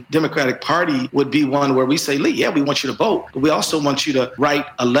 functioning Democratic Party would be one where we say, Lee, yeah, we want you to vote, but we also want you to write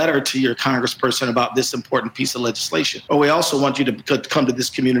a letter to your congressperson about this important piece of legislation. Or we also want you to come to this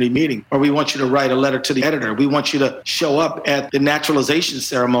community meeting. Or we want you to write a letter to the editor. We want you to show up at the naturalization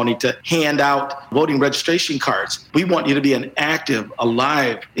ceremony to hand out voting registration cards. We want you to be an active,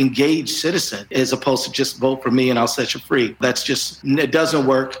 alive, engaged citizen, as opposed to just vote for me and I'll set you free. It doesn't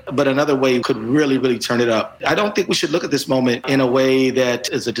work, but another way could really, really turn it up. I don't think we should look at this moment in a way that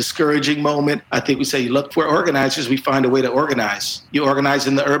is a discouraging moment. I think we say, look, for organizers, we find a way to organize. You organize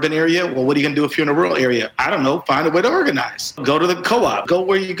in the urban area? Well, what are you going to do if you're in a rural area? I don't know, find a way to organize. Go to the co-op, go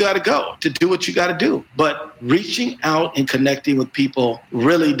where you got to go to do what you got to do. But reaching out and connecting with people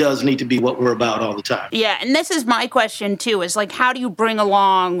really does need to be what we're about all the time. Yeah, and this is my question too, is how do you bring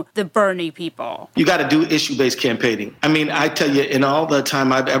along the Bernie people? You got to do issue-based campaigning. I mean, I tell you, in all the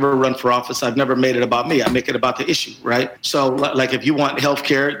time I've ever run for office, I've never made it about me. I make it about the issue, right? So if you want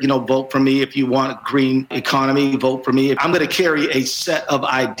healthcare, vote for me. If you want green economy, vote for me. I'm going to carry a set of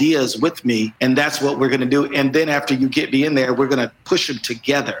ideas with me, and that's what we're going to do. And then after you get me in there, we're going to push them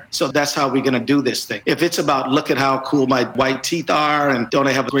together. So that's how we're going to do this thing. If it's about look at how cool my white teeth are, and don't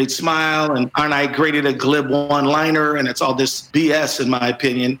I have a great smile, and aren't I great at a glib one-liner, and it's all this BS in my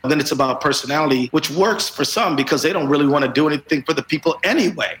opinion, then it's about personality, which works for some because they don't really want to do anything for the people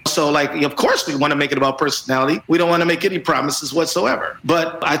anyway. So of course we want to make it about personality. We don't want to make any promises whatsoever.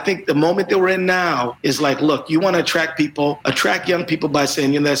 But I think the moment that we're in now is look, you want to attract young people by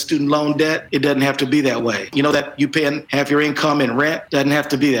saying, that student loan debt, it doesn't have to be that way. That you paying half your income in rent, doesn't have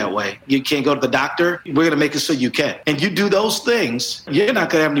to be that way. You can't go to the doctor, we're going to make it so you can. And you do those things, you're not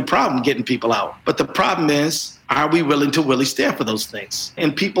going to have any problem getting people out. But the problem is, are we willing to really stand for those things?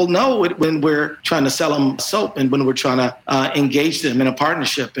 And people know it when we're trying to sell them soap and when we're trying to engage them in a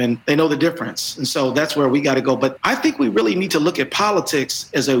partnership, and they know the difference. And so that's where we got to go. But I think we really need to look at politics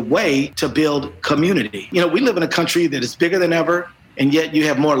as a way to build community. We live in a country that is bigger than ever. And yet you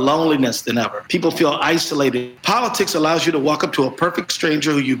have more loneliness than ever. People feel isolated. Politics allows you to walk up to a perfect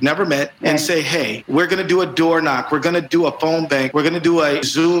stranger who you've never met and say, hey, we're going to do a door knock. We're going to do a phone bank. We're going to do a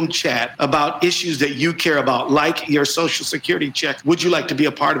Zoom chat about issues that you care about, like your Social Security check. Would you like to be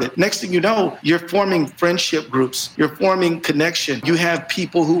a part of it? Next thing you know, you're forming friendship groups. You're forming connection. You have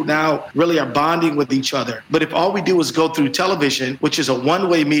people who now really are bonding with each other. But if all we do is go through television, which is a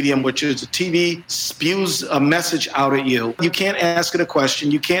one-way medium, which is a TV spews a message out at you, you can't ask ask it a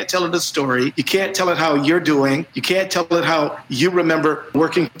question. You can't tell it a story. You can't tell it how you're doing. You can't tell it how you remember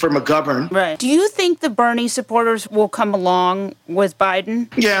working for McGovern. Right. Do you think the Bernie supporters will come along with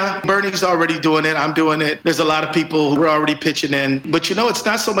Biden? Yeah, Bernie's already doing it. I'm doing it. There's a lot of people who are already pitching in. But it's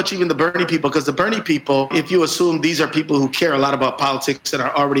not so much even the Bernie people, because the Bernie people, if you assume these are people who care a lot about politics and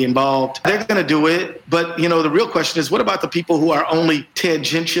are already involved, they're going to do it. But, the real question is, what about the people who are only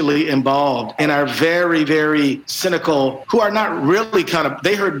tangentially involved and are very, very cynical, who are not really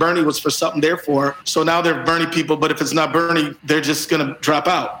they heard Bernie was for something, therefore, so now they're Bernie people, but if it's not Bernie, they're just going to drop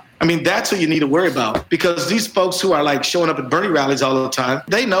out. I mean, that's who you need to worry about, because these folks who are showing up at Bernie rallies all the time,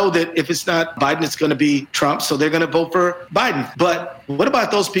 they know that if it's not Biden, it's going to be Trump. So they're going to vote for Biden. But what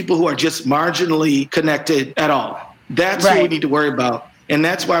about those people who are just marginally connected at all? That's who we need to worry about. And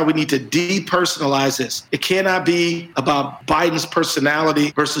that's why we need to depersonalize this. It cannot be about Biden's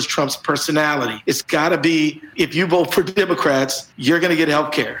personality versus Trump's personality. It's got to be, if you vote for Democrats, you're going to get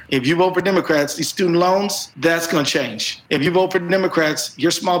health care. If you vote for Democrats, these student loans, that's going to change. If you vote for Democrats,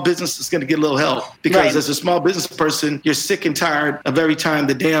 your small business is going to get a little help. Because as a small business person, you're sick and tired of every time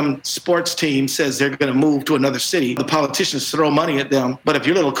the damn sports team says they're going to move to another city, the politicians throw money at them. But if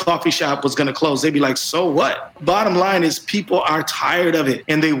your little coffee shop was going to close, they'd be like, so what? Bottom line is, people are tired of it,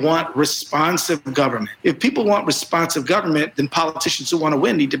 and they want responsive government. If people want responsive government, then politicians who want to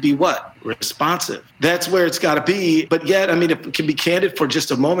win need to be what? Responsive. That's where it's got to be. But yet, if we can be candid for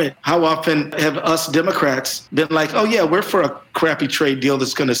just a moment, how often have us Democrats been like, oh yeah, we're for a crappy trade deal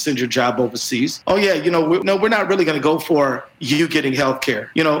that's going to send your job overseas. Oh yeah, we're not really going to go for you getting health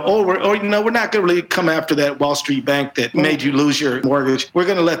care. We're not going to really come after that Wall Street bank that made you lose your mortgage. We're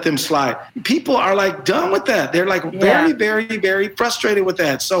going to let them slide. People are done with that. They're very, very, very frustrated with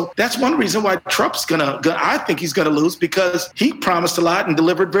that. So that's one reason why Trump's I think he's going to lose, because he promised a lot and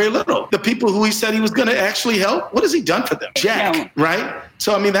delivered very little. The people who he said he was going to actually help, what has he done for them? Jack, right?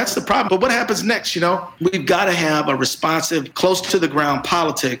 So, that's the problem. But what happens next? We've got to have a responsive, close to the ground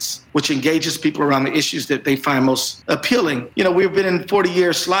politics, which engages people around the issues that they find most appealing. We've been in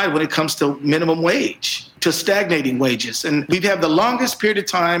 40-year slide when it comes to minimum wage, to stagnating wages. And we've had the longest period of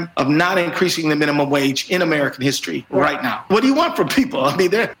time of not increasing the minimum wage in American history right now. What do you want from people?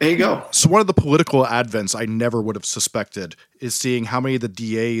 There you go. So one of the political advents I never would have suspected is seeing how many of the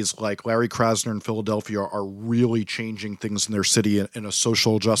DAs, like Larry Krasner in Philadelphia, are really changing things in their city in a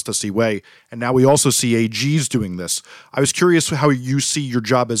social justice-y way. And now we also see AGs doing this. I was curious how you see your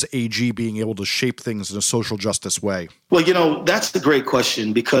job as AG being able to shape things in a social justice way. Well, that's a great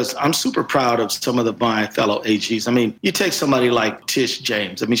question, because I'm super proud of some of my fellow AGs. You take somebody like Tish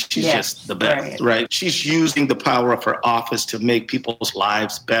James. She's just the best, right? She's using the power of her office to make people's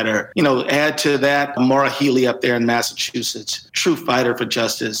lives better. Add to that Maura Healey up there in Massachusetts, true fighter for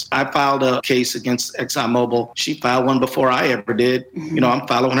justice. I filed a case against ExxonMobil. She filed one before I ever did. I'm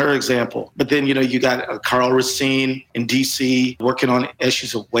following her example. But then, you got Carl Racine in D.C. working on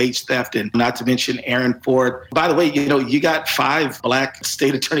issues of wage theft, and not to mention Aaron Ford. By the way, you got 5 black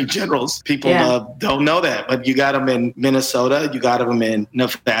state attorney generals. People don't know that, but you got them in Minnesota, you got them in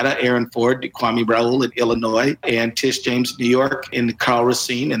Nevada, Aaron Ford, Kwame Raoul in Illinois, and Tish James, New York, and Carl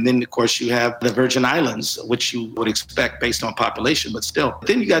Racine. And then, of course, you have the Virgin Islands, which you would expect based on population, but still.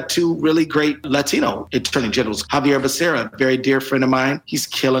 Then you got 2 really great Latino attorney generals. Javier Becerra, a very dear friend of mine. He's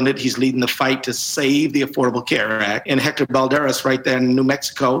killing it. He's leading the fight to save the Affordable Care Act. And Hector Balderas right there in New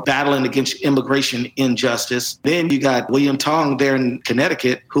Mexico, battling against immigration injustice. Then you got William Tong there in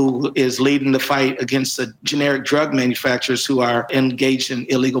Connecticut, who is leading the fight against the generic drug manufacturers who are engaged in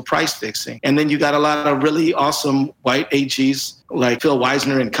illegal price fixing. And then you got a lot of really awesome white AGs like Phil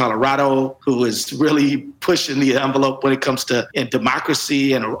Weisner in Colorado, who is really pushing the envelope when it comes to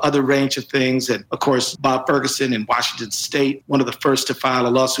democracy and other range of things. And of course, Bob Ferguson in Washington State, one of the first to file a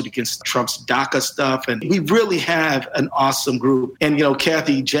lawsuit against Trump's DACA stuff. And we really have an awesome group. And,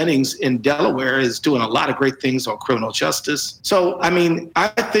 Kathy Jennings in Delaware is doing a lot of great things on criminal justice. So, I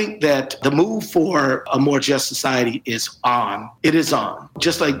think that the move for a more just society is on. It is on.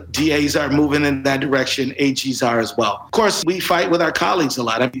 Just like DAs are moving in that direction, AGs are as well. Of course, we fight with our colleagues a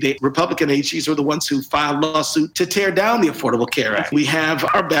lot. The Republican AGs are the ones who filed lawsuit to tear down the Affordable Care Act. We have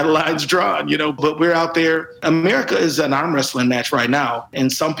our battle lines drawn, but we're out there. America is an arm wrestling match right now.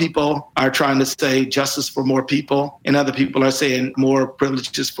 And some people are trying to say justice for more people, and other people are saying more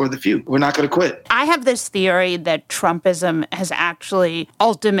privileges for the few. We're not going to quit. I have this theory that Trumpism has actually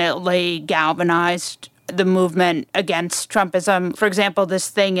ultimately galvanized the movement against Trumpism. For example, this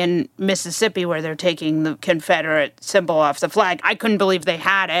thing in Mississippi where they're taking the Confederate symbol off the flag. I couldn't believe they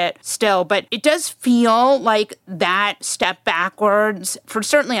had it still, but it does feel like that step backwards, for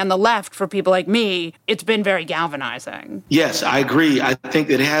certainly on the left, for people like me, it's been very galvanizing. Yes, I agree. I think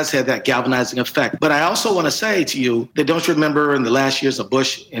it has had that galvanizing effect. But I also want to say to you that don't you remember in the last years of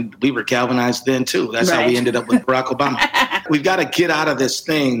Bush, and we were galvanized then too. That's how we ended up with Barack Obama. We've got to get out of this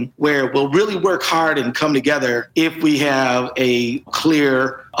thing where we'll really work hard and come together if we have a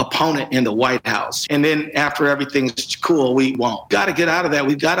clear opponent in the White House. And then after everything's cool, we won't. Got to get out of that.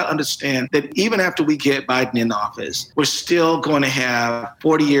 We've got to understand that even after we get Biden in office, we're still going to have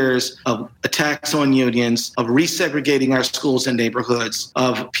 40 years of attacks on unions, of resegregating our schools and neighborhoods,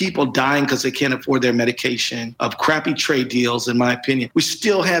 of people dying because they can't afford their medication, of crappy trade deals, in my opinion. We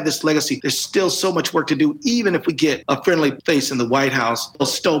still have this legacy. There's still so much work to do. Even if we get a friendly face in the White House,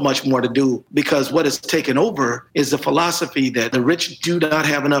 there's still much more to do, because what has taken over is the philosophy that the rich do not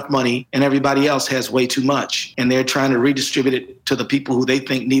have enough money and everybody else has way too much. And they're trying to redistribute it to the people who they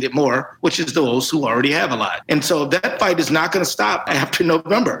think need it more, which is those who already have a lot. And so that fight is not going to stop after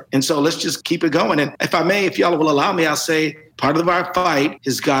November. And so let's just keep it going. And if I may, if y'all will allow me, I'll say part of our fight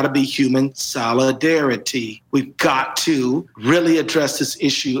has got to be human solidarity. We've got to really address this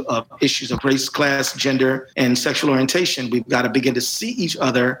issues of race, class, gender, and sexual orientation. We've got to begin to see each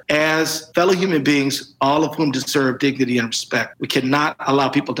other as fellow human beings, all of whom deserve dignity and respect. We cannot allow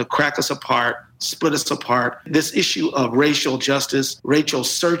people to crack us apart, split us apart. This issue of racial justice, racial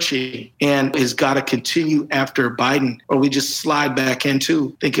searching, and has got to continue after Biden, or we just slide back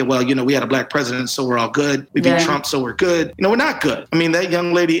into thinking, well, we had a black president, so we're all good. We beat Trump, so we're good. We're not good. I mean, that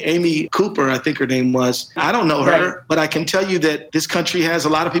young lady, Amy Cooper, I think her name was, I don't know her, but I can tell you that this country has a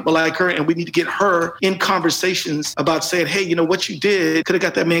lot of people like her, and we need to get her in conversations about saying, hey, what you did could have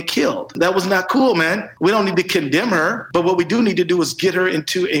got that man killed. That was not cool, man. We don't need to condemn her, but what we do need to do is get her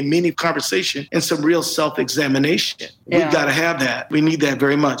into a meaningful conversation and some real self-examination. We've got to have that. We need that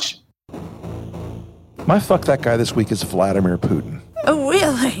very much. My fuck that guy this week is Vladimir Putin. Oh,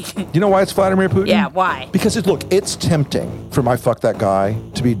 really? You know why it's Vladimir Putin? Yeah, why? Because it's tempting for my fuck that guy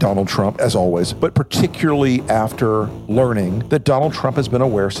to be Donald Trump, as always, but particularly after learning that Donald Trump has been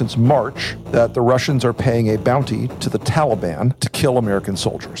aware since March that the Russians are paying a bounty to the Taliban to kill American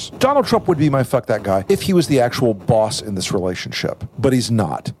soldiers. Donald Trump would be my fuck that guy if he was the actual boss in this relationship, but he's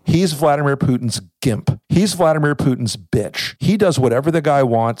not. He's Vladimir Putin's gimp. He's Vladimir Putin's bitch. He does whatever the guy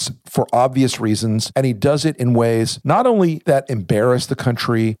wants for obvious reasons, and he does it in ways not only that embarrass the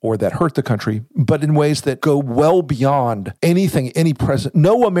country or that hurt the country, but in ways that go well beyond anything any president,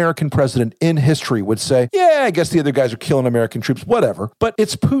 no American president in history would say, yeah, I guess the other guys are killing American troops, whatever. But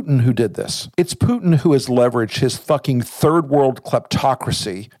it's Putin who did this. It's Putin who has leveraged his fucking third world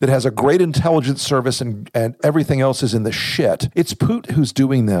kleptocracy that has a great intelligence service and everything else is in the shit. It's Putin who's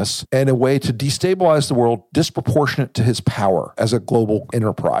doing this in a way to destabilize the world disproportionate to his power as a global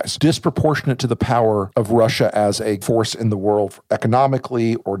enterprise, disproportionate to the power of Russia as a force in the world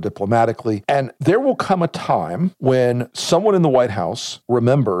economically or diplomatically. And there will come a time when someone in the White House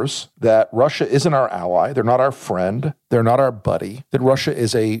remembers that Russia isn't our ally, they're not our friend, they're not our buddy, that Russia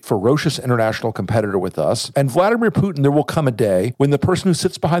is a ferocious international competitor with us. And Vladimir Putin, there will come a day when the person who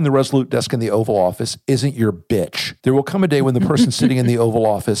sits behind the Resolute desk in the Oval Office isn't your bitch. There will come a day when the person sitting in the Oval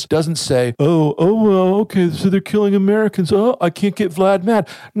Office doesn't say, well, okay, so they're killing Americans. Oh, I can't get Vlad mad.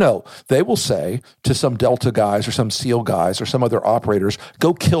 No, they will say to some Delta guys or some SEAL guys or some other operators,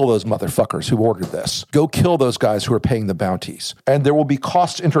 go kill those motherfuckers who ordered this. Go kill those guys who are paying the bounties. And there will be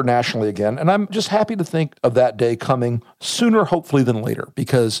costs internationally again. And I'm just happy to think of that day coming sooner, hopefully, than later,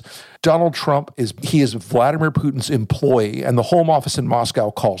 because Donald Trump is Vladimir Putin's employee, and the Home Office in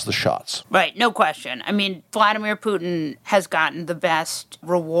Moscow calls the shots. Right, no question. I mean, Vladimir Putin has gotten the best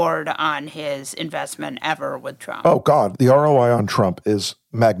reward on his investment ever with Trump. Oh, God. The ROI on Trump is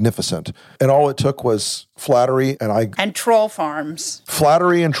magnificent. And all it took was flattery and troll farms.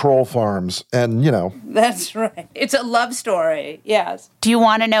 Flattery and troll farms. And, That's right. It's a love story. Yes. Do you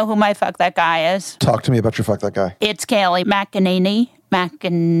want to know who my fuck that guy is? Talk to me about your fuck that guy. It's Kayleigh McEnany.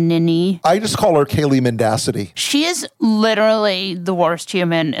 I just call her Kayleigh Mendacity. She is literally the worst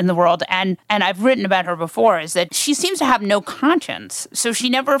human in the world. And I've written about her before, is that she seems to have no conscience. So she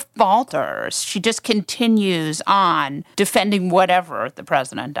never falters. She just continues on defending whatever the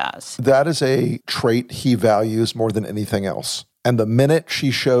president does. That is a trait he values more than anything else. And the minute she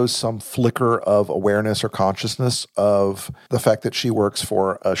shows some flicker of awareness or consciousness of the fact that she works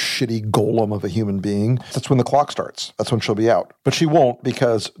for a shitty golem of a human being, that's when the clock starts. That's when she'll be out. But she won't,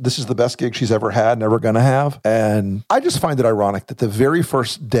 because this is the best gig she's ever had, never going to have. And I just find it ironic that the very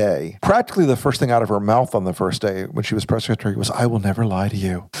first day, practically the first thing out of her mouth on the first day when she was press secretary was, "I will never lie to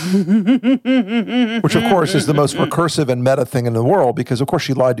you." Which, of course, is the most recursive and meta thing in the world, because, of course,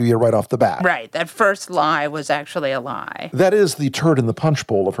 she lied to you right off the bat. Right. That first lie was actually a lie. That is the turd in the punch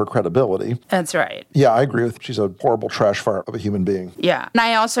bowl of her credibility. That's right. Yeah, I agree with you. She's a horrible trash fire of a human being. Yeah. And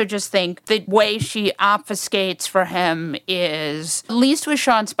I also just think the way she obfuscates for him is, at least with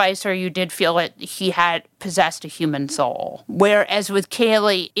Sean Spicer, you did feel it, he had possessed a human soul. Whereas with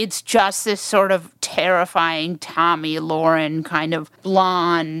Kaylee, it's just this sort of terrifying Tommy Lauren kind of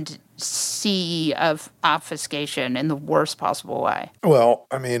blonde sea of obfuscation in the worst possible way. Well,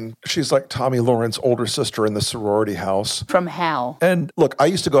 I mean, she's like Tommy Lauren's older sister in the sorority house. From hell. And look, I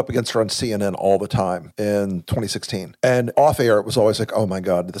used to go up against her on CNN all the time in 2016. And off air, it was always like, oh my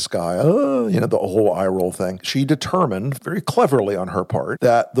God, this guy, the whole eye roll thing. She determined very cleverly on her part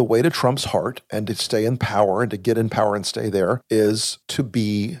that the way to Trump's heart and to stay in power and to get in power and stay there is to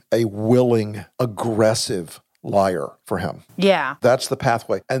be a willing, aggressive liar for him. Yeah. That's the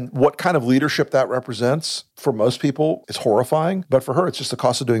pathway. And what kind of leadership that represents for most people is horrifying, but for her, it's just the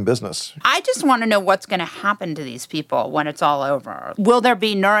cost of doing business. I just want to know what's going to happen to these people when it's all over. Will there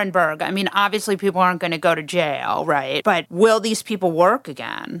be Nuremberg? I mean, obviously people aren't going to go to jail, right? But will these people work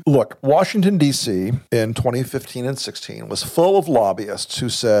again? Look, Washington, D.C. in 2015 and 16 was full of lobbyists who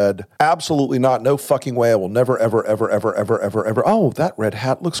said, absolutely not, no fucking way, I will never, ever, ever, ever, ever, ever, ever. Oh, that red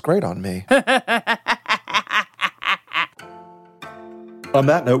hat looks great on me. On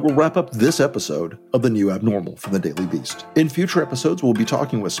that note, we'll wrap up this episode of The New Abnormal from The Daily Beast. In future episodes, we'll be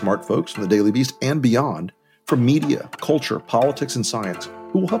talking with smart folks from The Daily Beast and beyond, from media, culture, politics, and science,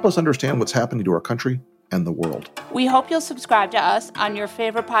 who will help us understand what's happening to our country and the world. We hope you'll subscribe to us on your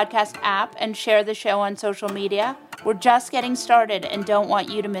favorite podcast app and share the show on social media. We're just getting started and don't want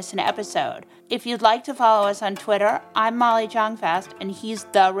you to miss an episode. If you'd like to follow us on Twitter, I'm Molly Jongfast, and he's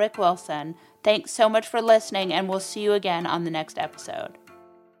the Rick Wilson. Thanks so much for listening, and we'll see you again on the next episode.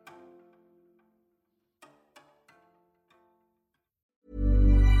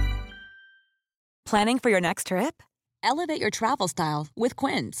 Planning for your next trip? Elevate your travel style with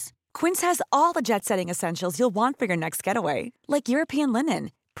Quince. Quince has all the jet-setting essentials you'll want for your next getaway, like European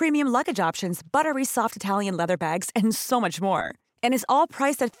linen, premium luggage options, buttery soft Italian leather bags, and so much more. And is all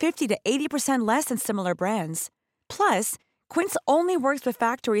priced at 50 to 80% less than similar brands. Plus, Quince only works with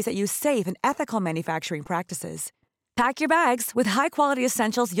factories that use safe and ethical manufacturing practices. Pack your bags with high-quality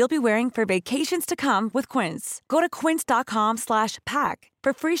essentials you'll be wearing for vacations to come with Quince. Go to quince.com/pack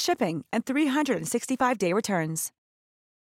for free shipping and 365-day returns.